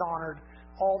part is honored,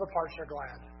 all the parts are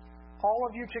glad. All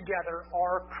of you together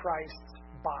are Christ's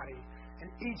body, and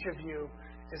each of you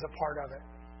is a part of it.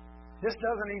 This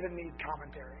doesn't even need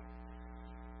commentary.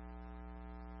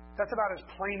 That's about as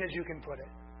plain as you can put it.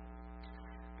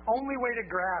 The only way to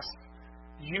grasp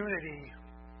unity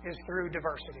is through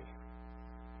diversity.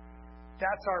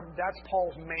 That's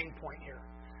Paul's main point here.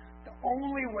 The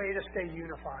only way to stay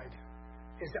unified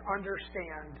is to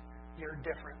understand you're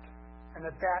different, and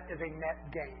that is a net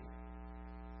gain.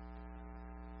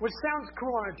 Which sounds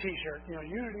cool on a t-shirt,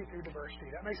 unity through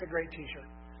diversity. That makes a great t-shirt.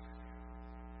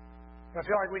 But I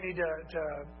feel like we need to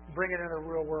bring it into the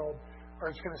real world, or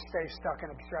it's going to stay stuck in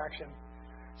abstraction.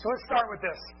 So let's start with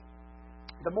this.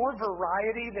 The more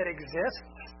variety that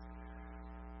exists,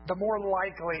 the more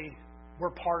likely we're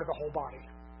part of the whole body.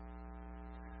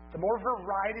 The more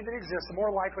variety that exists, the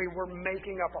more likely we're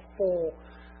making up a full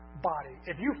body.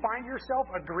 If you find yourself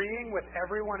agreeing with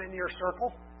everyone in your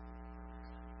circle,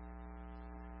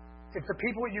 if the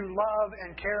people you love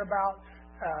and care about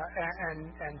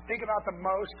and think about the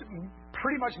most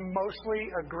pretty much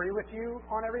mostly agree with you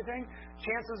on everything,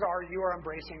 chances are you are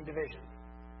embracing division,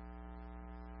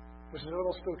 which is a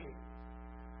little spooky.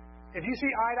 If you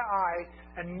see eye to eye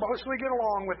and mostly get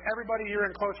along with everybody you're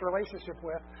in close relationship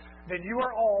with, then you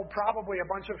are all probably a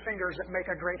bunch of fingers that make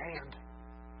a great hand,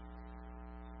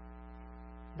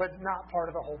 but not part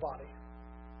of the whole body.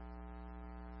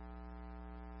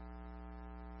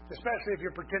 Especially if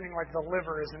you're pretending like the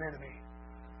liver is an enemy,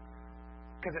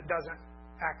 because it doesn't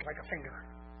act like a finger.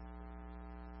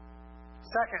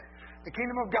 Second, the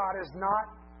kingdom of God is not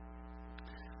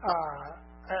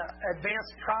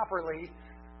advanced properly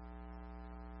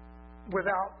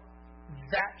without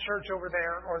that church over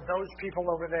there, or those people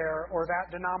over there, or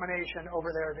that denomination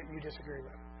over there that you disagree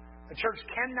with. The church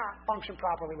cannot function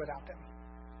properly without them.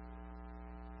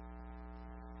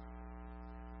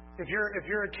 If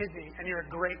you're a kidney, and you're a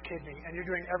great kidney, and you're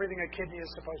doing everything a kidney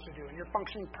is supposed to do, and you're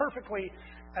functioning perfectly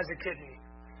as a kidney,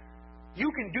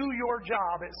 you can do your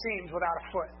job, it seems, without a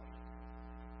foot.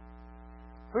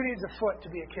 Who needs a foot to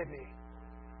be a kidney?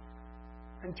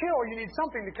 Until you need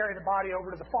something to carry the body over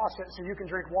to the faucet so you can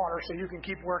drink water, so you can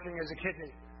keep working as a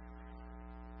kidney.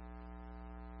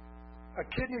 A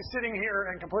kidney sitting here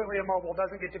and completely immobile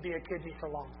doesn't get to be a kidney for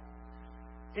long.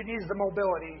 It needs the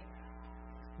mobility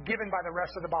given by the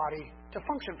rest of the body to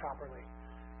function properly.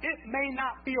 It may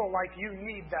not feel like you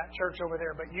need that church over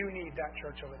there, but you need that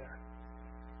church over there.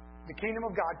 The kingdom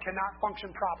of God cannot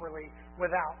function properly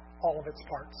without all of its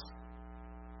parts.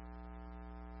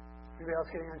 Anybody else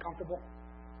getting uncomfortable?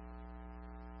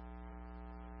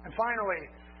 And finally,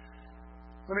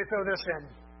 let me throw this in.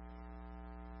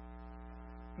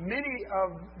 many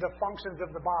of the functions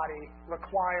of the body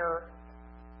require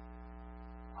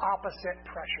opposite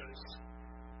pressures.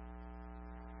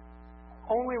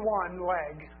 Only one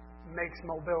leg makes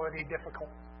mobility difficult.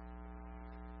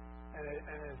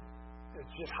 And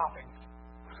it's just hopping.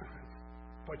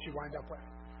 What you wind up with.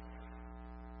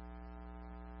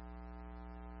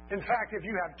 In fact, if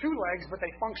you have two legs, but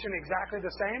they function exactly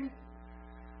the same,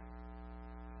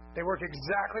 they work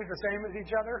exactly the same as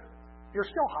each other, you're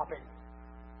still hopping.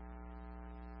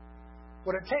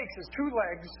 What it takes is two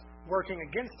legs working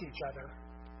against each other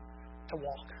to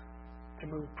walk, to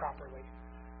move properly.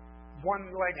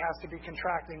 One leg has to be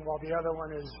contracting while the other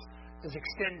one is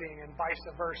extending, and vice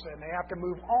versa. And they have to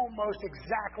move almost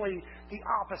exactly the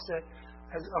opposite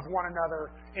of one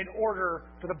another in order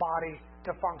for the body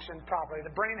to function properly.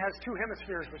 The brain has two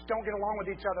hemispheres which don't get along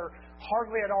with each other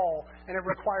hardly at all, and it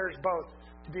requires both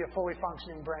to be a fully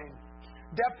functioning brain.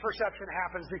 Depth perception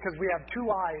happens because we have two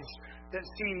eyes that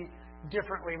see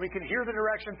differently. We can hear the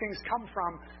direction things come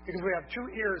from because we have two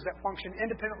ears that function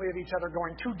independently of each other,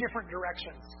 going two different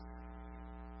directions.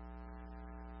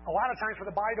 A lot of times for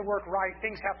the body to work right,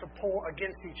 things have to pull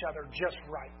against each other just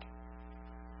right.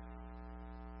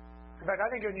 In fact, I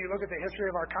think when you look at the history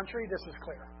of our country, this is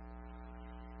clear.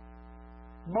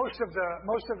 Most of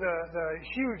the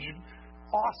huge,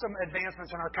 awesome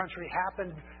advancements in our country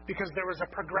happened because there was a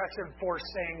progressive force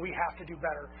saying we have to do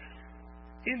better.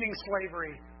 Ending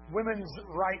slavery, women's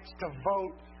rights to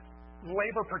vote,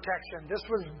 labor protection. This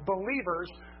was believers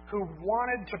who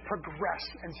wanted to progress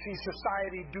and see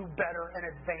society do better and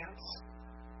advance.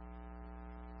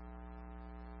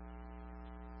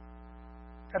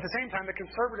 At the same time, the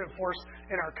conservative force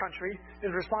in our country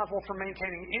is responsible for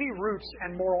maintaining any roots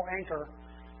and moral anchor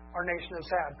our nation has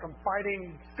had, from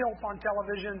fighting filth on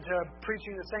television to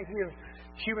preaching the sanctity of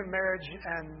human marriage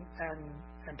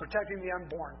and protecting the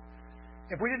unborn.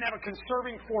 If we didn't have a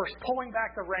conserving force pulling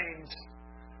back the reins,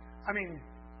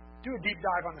 do a deep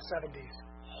dive on the 70s.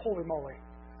 Holy moly.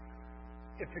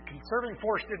 If the conserving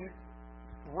force didn't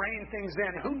rein things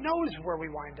in, who knows where we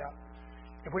wind up?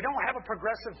 If we don't have a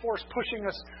progressive force pushing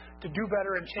us to do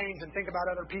better and change and think about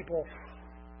other people,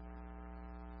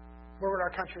 where would our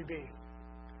country be?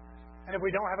 And if we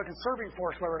don't have a conserving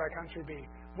force, where would our country be?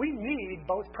 We need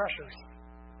both pressures.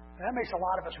 And that makes a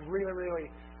lot of us really, really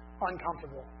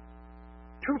uncomfortable.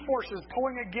 Two forces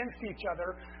pulling against each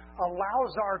other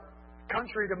allows our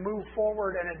country to move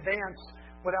forward and advance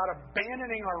without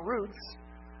abandoning our roots,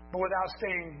 but without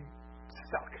staying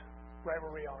stuck right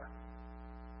where we are.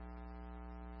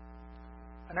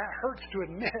 And that hurts to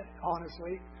admit,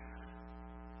 honestly.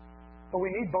 But we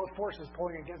need both forces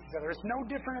pulling against each other. It's no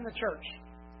different in the church.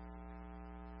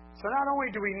 So not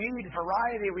only do we need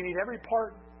variety, we need every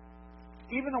part,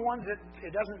 even the ones that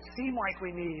it doesn't seem like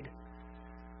we need.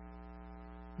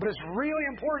 But it's really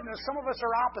important that some of us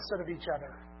are opposite of each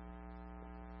other.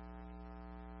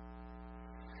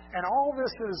 And all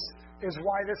this is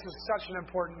why this is such an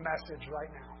important message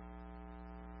right now.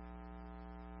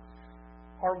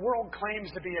 Our world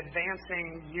claims to be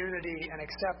advancing unity and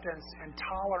acceptance and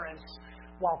tolerance,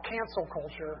 while cancel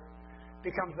culture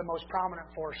becomes the most prominent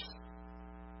force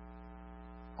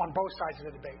on both sides of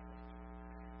the debate.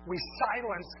 We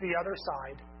silence the other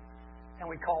side, and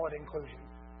we call it inclusion.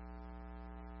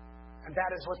 And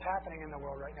that is what's happening in the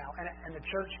world right now. And the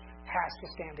church has to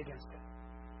stand against it.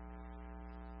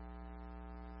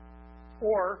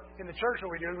 Or, in the church,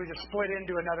 what we do is we just split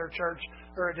into another church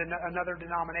or another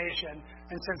denomination,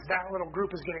 and since that little group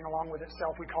is getting along with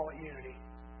itself, we call it unity,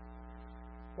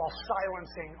 while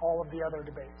silencing all of the other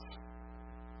debates.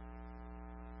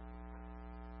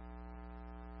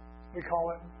 We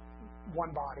call it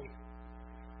one body.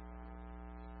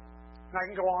 And I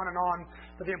can go on and on,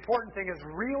 but the important thing is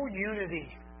real unity,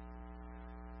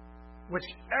 which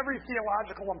every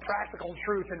theological and practical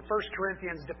truth in 1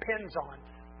 Corinthians depends on.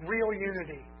 Real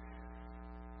unity.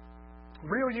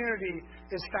 Real unity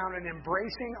is found in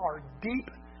embracing our deep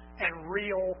and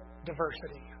real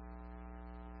diversity.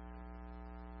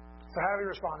 So how do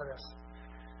we respond to this?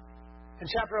 In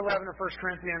chapter 11 of 1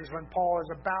 Corinthians, when Paul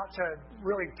is about to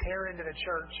really tear into the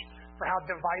church for how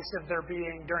divisive they're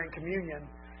being during communion,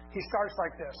 he starts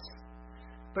like this.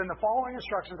 But in the following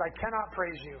instructions, I cannot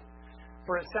praise you,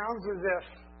 for it sounds as if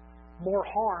more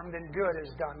harm than good is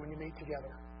done when you meet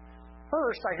together.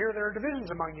 First, I hear there are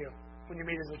divisions among you when you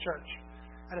meet as a church.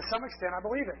 And to some extent, I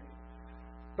believe it.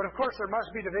 But of course, there must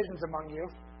be divisions among you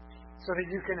so that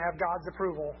you can have God's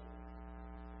approval,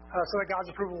 so that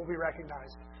God's approval will be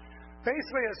recognized.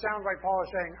 Basically, it sounds like Paul is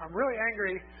saying, I'm really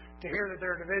angry to hear that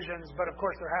there are divisions, but of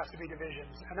course there has to be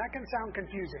divisions. And that can sound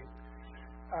confusing.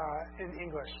 in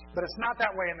English, but it's not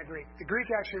that way in the Greek. The Greek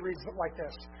actually reads like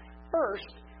this.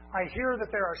 First, I hear that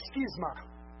there are schisma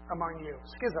among you,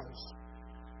 schisms,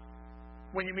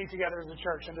 when you meet together as a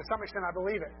church, and to some extent I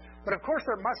believe it. But of course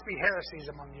there must be heresies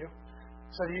among you,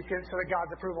 so that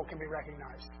God's approval can be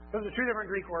recognized. Those are two different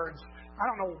Greek words. I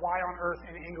don't know why on earth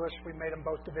in English we made them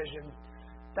both division.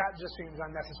 That just seems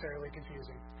unnecessarily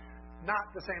confusing. Not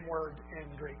the same word in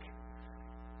Greek.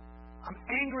 I'm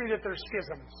angry that there's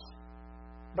schisms,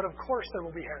 but of course there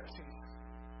will be heresies.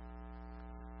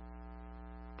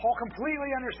 Paul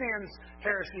completely understands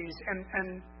heresies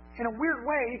and in a weird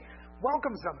way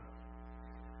welcomes them,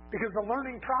 because the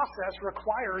learning process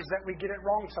requires that we get it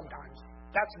wrong sometimes.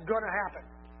 That's going to happen.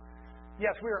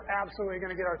 Yes, we are absolutely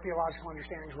going to get our theological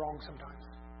understandings wrong sometimes.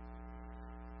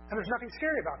 And there's nothing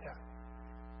scary about that.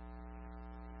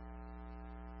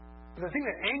 But the thing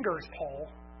that angers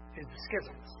Paul is the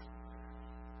schisms,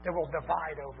 that will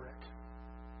divide over it.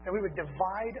 That we would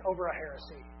divide over a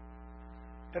heresy.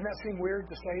 Doesn't that seem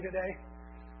weird to say today?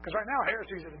 Because right now,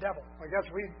 heresies are the devil. Like that's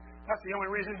the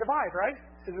only reason to divide, right?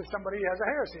 Is if somebody has a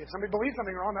heresy. If somebody believes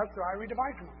something wrong, that's why we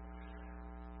divide from them.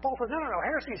 Paul says, no,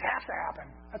 heresies have to happen.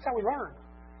 That's how we learn.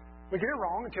 We get it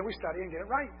wrong until we study and get it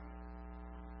right.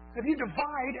 If you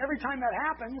divide every time that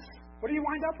happens, what do you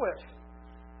wind up with?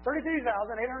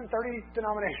 33,830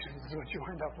 denominations is what you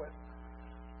wind up with.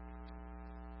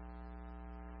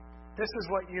 This is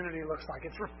what unity looks like.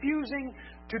 It's refusing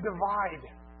to divide,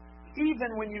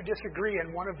 even when you disagree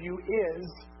and one of you is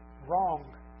wrong.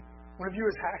 One of you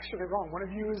is actually wrong. One of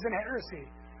you is in heresy.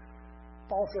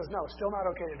 Paul says, no, still not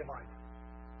okay to divide.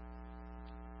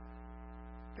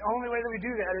 The only way that we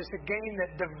do that is to gain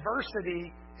that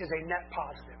diversity is a net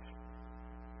positive.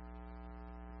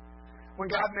 When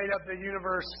God made up the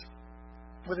universe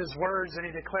with His words and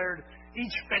He declared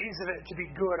each phase of it to be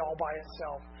good all by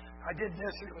itself. I did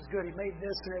this and it was good. He made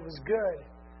this and it was good.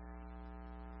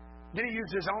 Then He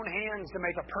used His own hands to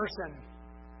make a person.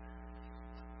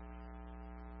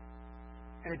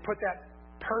 And He put that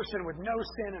person with no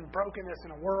sin and brokenness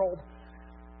in a world.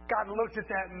 God looked at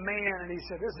that man and He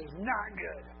said, this is not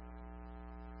good.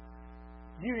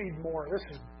 You need more. This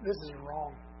is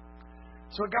wrong.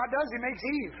 So what God does, He makes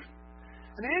Eve.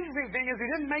 And the interesting thing is He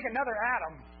didn't make another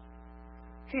Adam.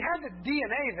 He had the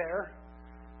DNA there.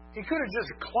 He could have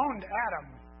just cloned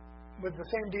Adam with the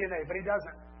same DNA, but He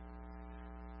doesn't.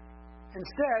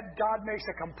 Instead, God makes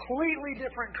a completely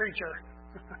different creature.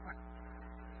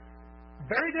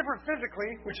 Very different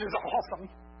physically, which is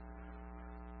awesome.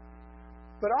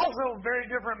 But also very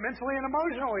different mentally and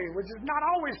emotionally, which is not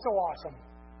always so awesome.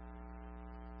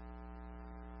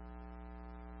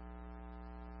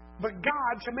 But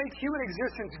God, to make human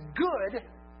existence good,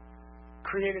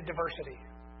 created diversity.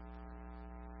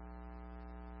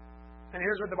 And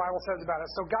here's what the Bible says about it.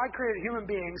 So God created human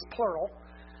beings, plural,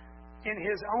 in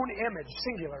His own image,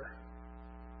 singular.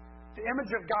 The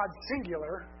image of God,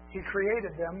 singular, He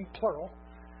created them, plural.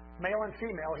 Male and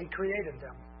female, He created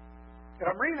them. If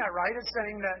I'm reading that right, it's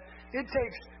saying that it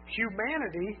takes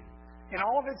humanity in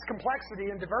all of its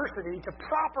complexity and diversity to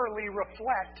properly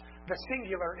reflect the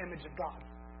singular image of God.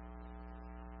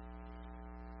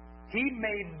 He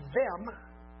made them,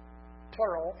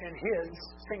 plural, in His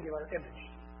singular image.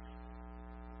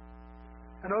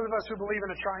 And those of us who believe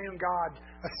in a triune God,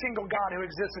 a single God who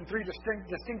exists in three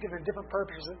distinctive and different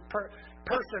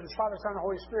persons, Father, Son, and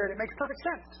Holy Spirit, it makes perfect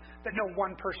sense that no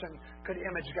one person could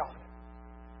image God.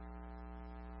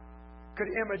 Could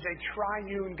image a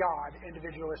triune God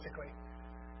individualistically.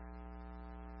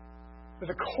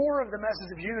 But the core of the message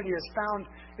of unity is found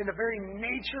in the very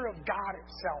nature of God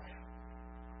itself.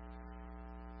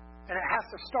 And it has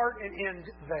to start and end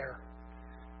there.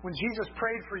 When Jesus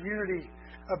prayed for unity,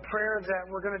 a prayer that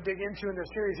we're going to dig into in this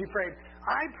series, He prayed,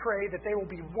 I pray that they will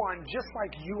be one just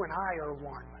like you and I are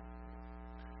one.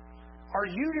 Our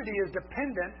unity is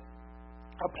dependent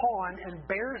upon and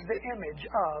bears the image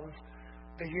of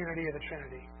the unity of the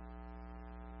Trinity.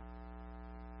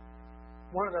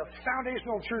 One of the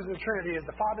foundational truths of the Trinity is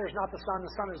the Father is not the Son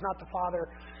is not the Father,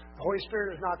 the Holy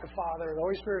Spirit is not the Father, the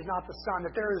Holy Spirit is not the Son,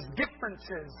 that there is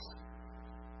differences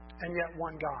and yet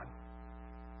one God.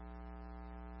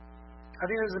 I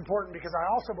think this is important because I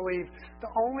also believe the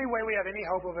only way we have any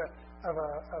hope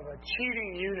of achieving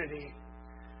unity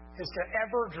is to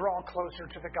ever draw closer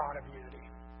to the God of unity.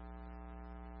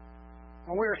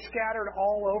 When we are scattered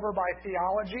all over by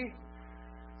theology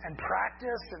and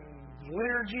practice and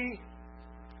liturgy,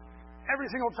 every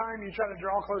single time you try to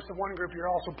draw close to one group, you're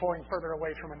also pulling further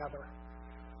away from another.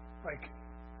 Like,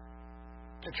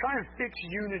 to try and fix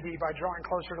unity by drawing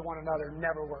closer to one another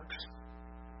never works.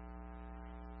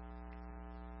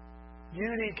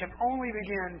 Unity can only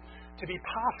begin to be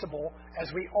possible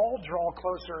as we all draw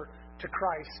closer to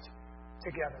Christ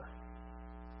together.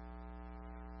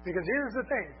 Because here's the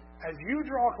thing. As you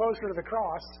draw closer to the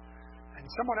cross, and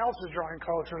someone else is drawing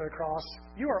closer to the cross,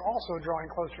 you are also drawing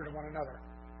closer to one another.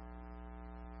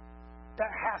 That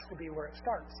has to be where it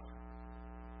starts.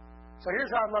 So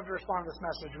here's how I'd love to respond to this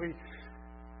message.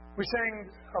 We sang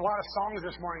a lot of songs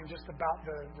this morning just about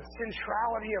the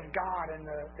centrality of God and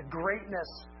the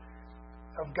greatness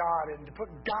of God, and to put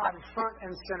God front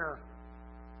and center.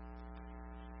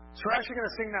 So we're actually going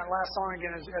to sing that last song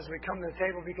again as we come to the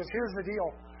table, because here's the deal.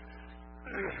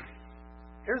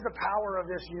 Here's the power of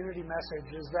this unity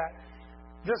message, is that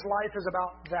this life is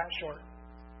about that short.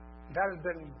 That has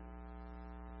been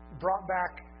brought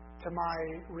back to my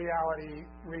reality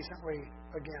recently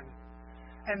again.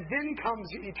 And then comes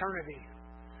eternity,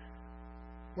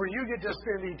 where you get to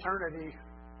spend eternity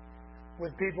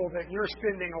with people that you're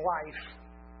spending life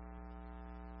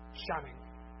shunning.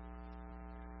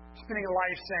 Spending a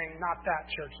life saying, not that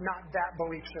church, not that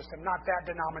belief system, not that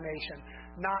denomination,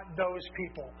 not those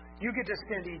people. You get to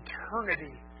spend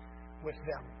eternity with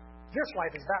them. This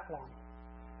life is that long.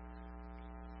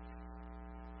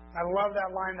 I love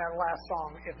that line, that last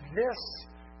song. If this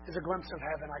is a glimpse of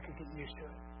heaven, I could get used to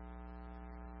it.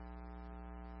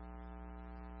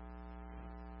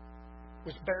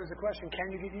 Which bears the question,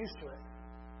 can you get used to it?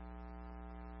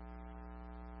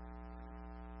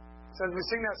 So as we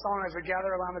sing that song, as we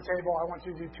gather around the table, I want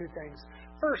you to do two things.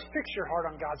 First, fix your heart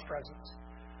on God's presence.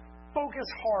 Focus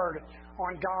hard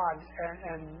on God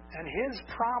and His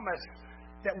promise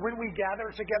that when we gather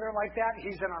together like that,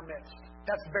 He's in our midst.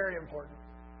 That's very important.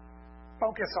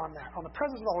 Focus on that, on the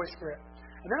presence of the Holy Spirit.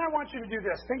 And then I want you to do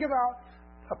this. Think about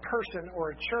a person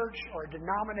or a church or a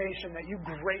denomination that you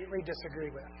greatly disagree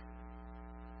with.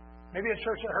 Maybe a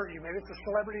church that hurt you. Maybe it's a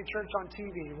celebrity church on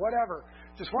TV. Whatever.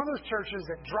 Just one of those churches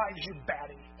that drives you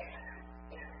batty.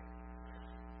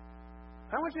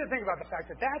 I want you to think about the fact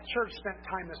that that church spent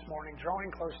time this morning drawing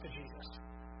close to Jesus.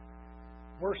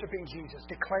 Worshiping Jesus.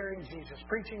 Declaring Jesus.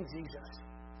 Preaching Jesus.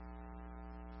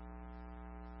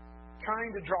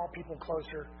 Trying to draw people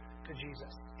closer to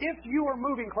Jesus. If you are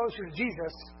moving closer to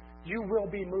Jesus, you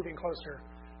will be moving closer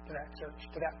to that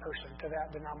church, to that person, to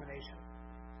that denomination.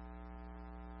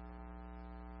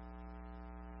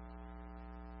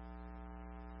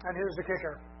 And here's the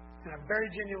kicker. In a very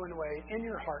genuine way, in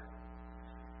your heart,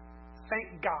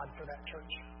 thank God for that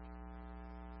church.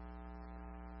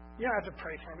 You don't have to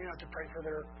pray for them. You don't have to pray for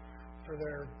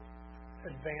their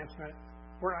advancement.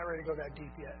 We're not ready to go that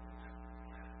deep yet.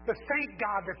 But thank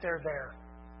God that they're there.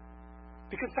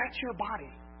 Because that's your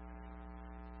body.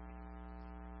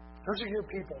 Those are your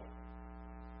people.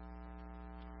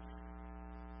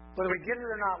 Whether we get it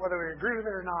or not, whether we agree with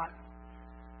it or not,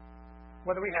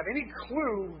 whether we have any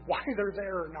clue why they're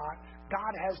there or not,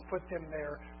 God has put them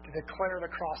there to declare the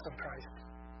cross of Christ.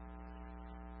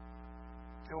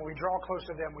 And when we draw close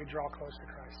to them, we draw close to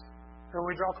Christ. Or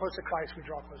when we draw close to Christ, we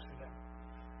draw close to them.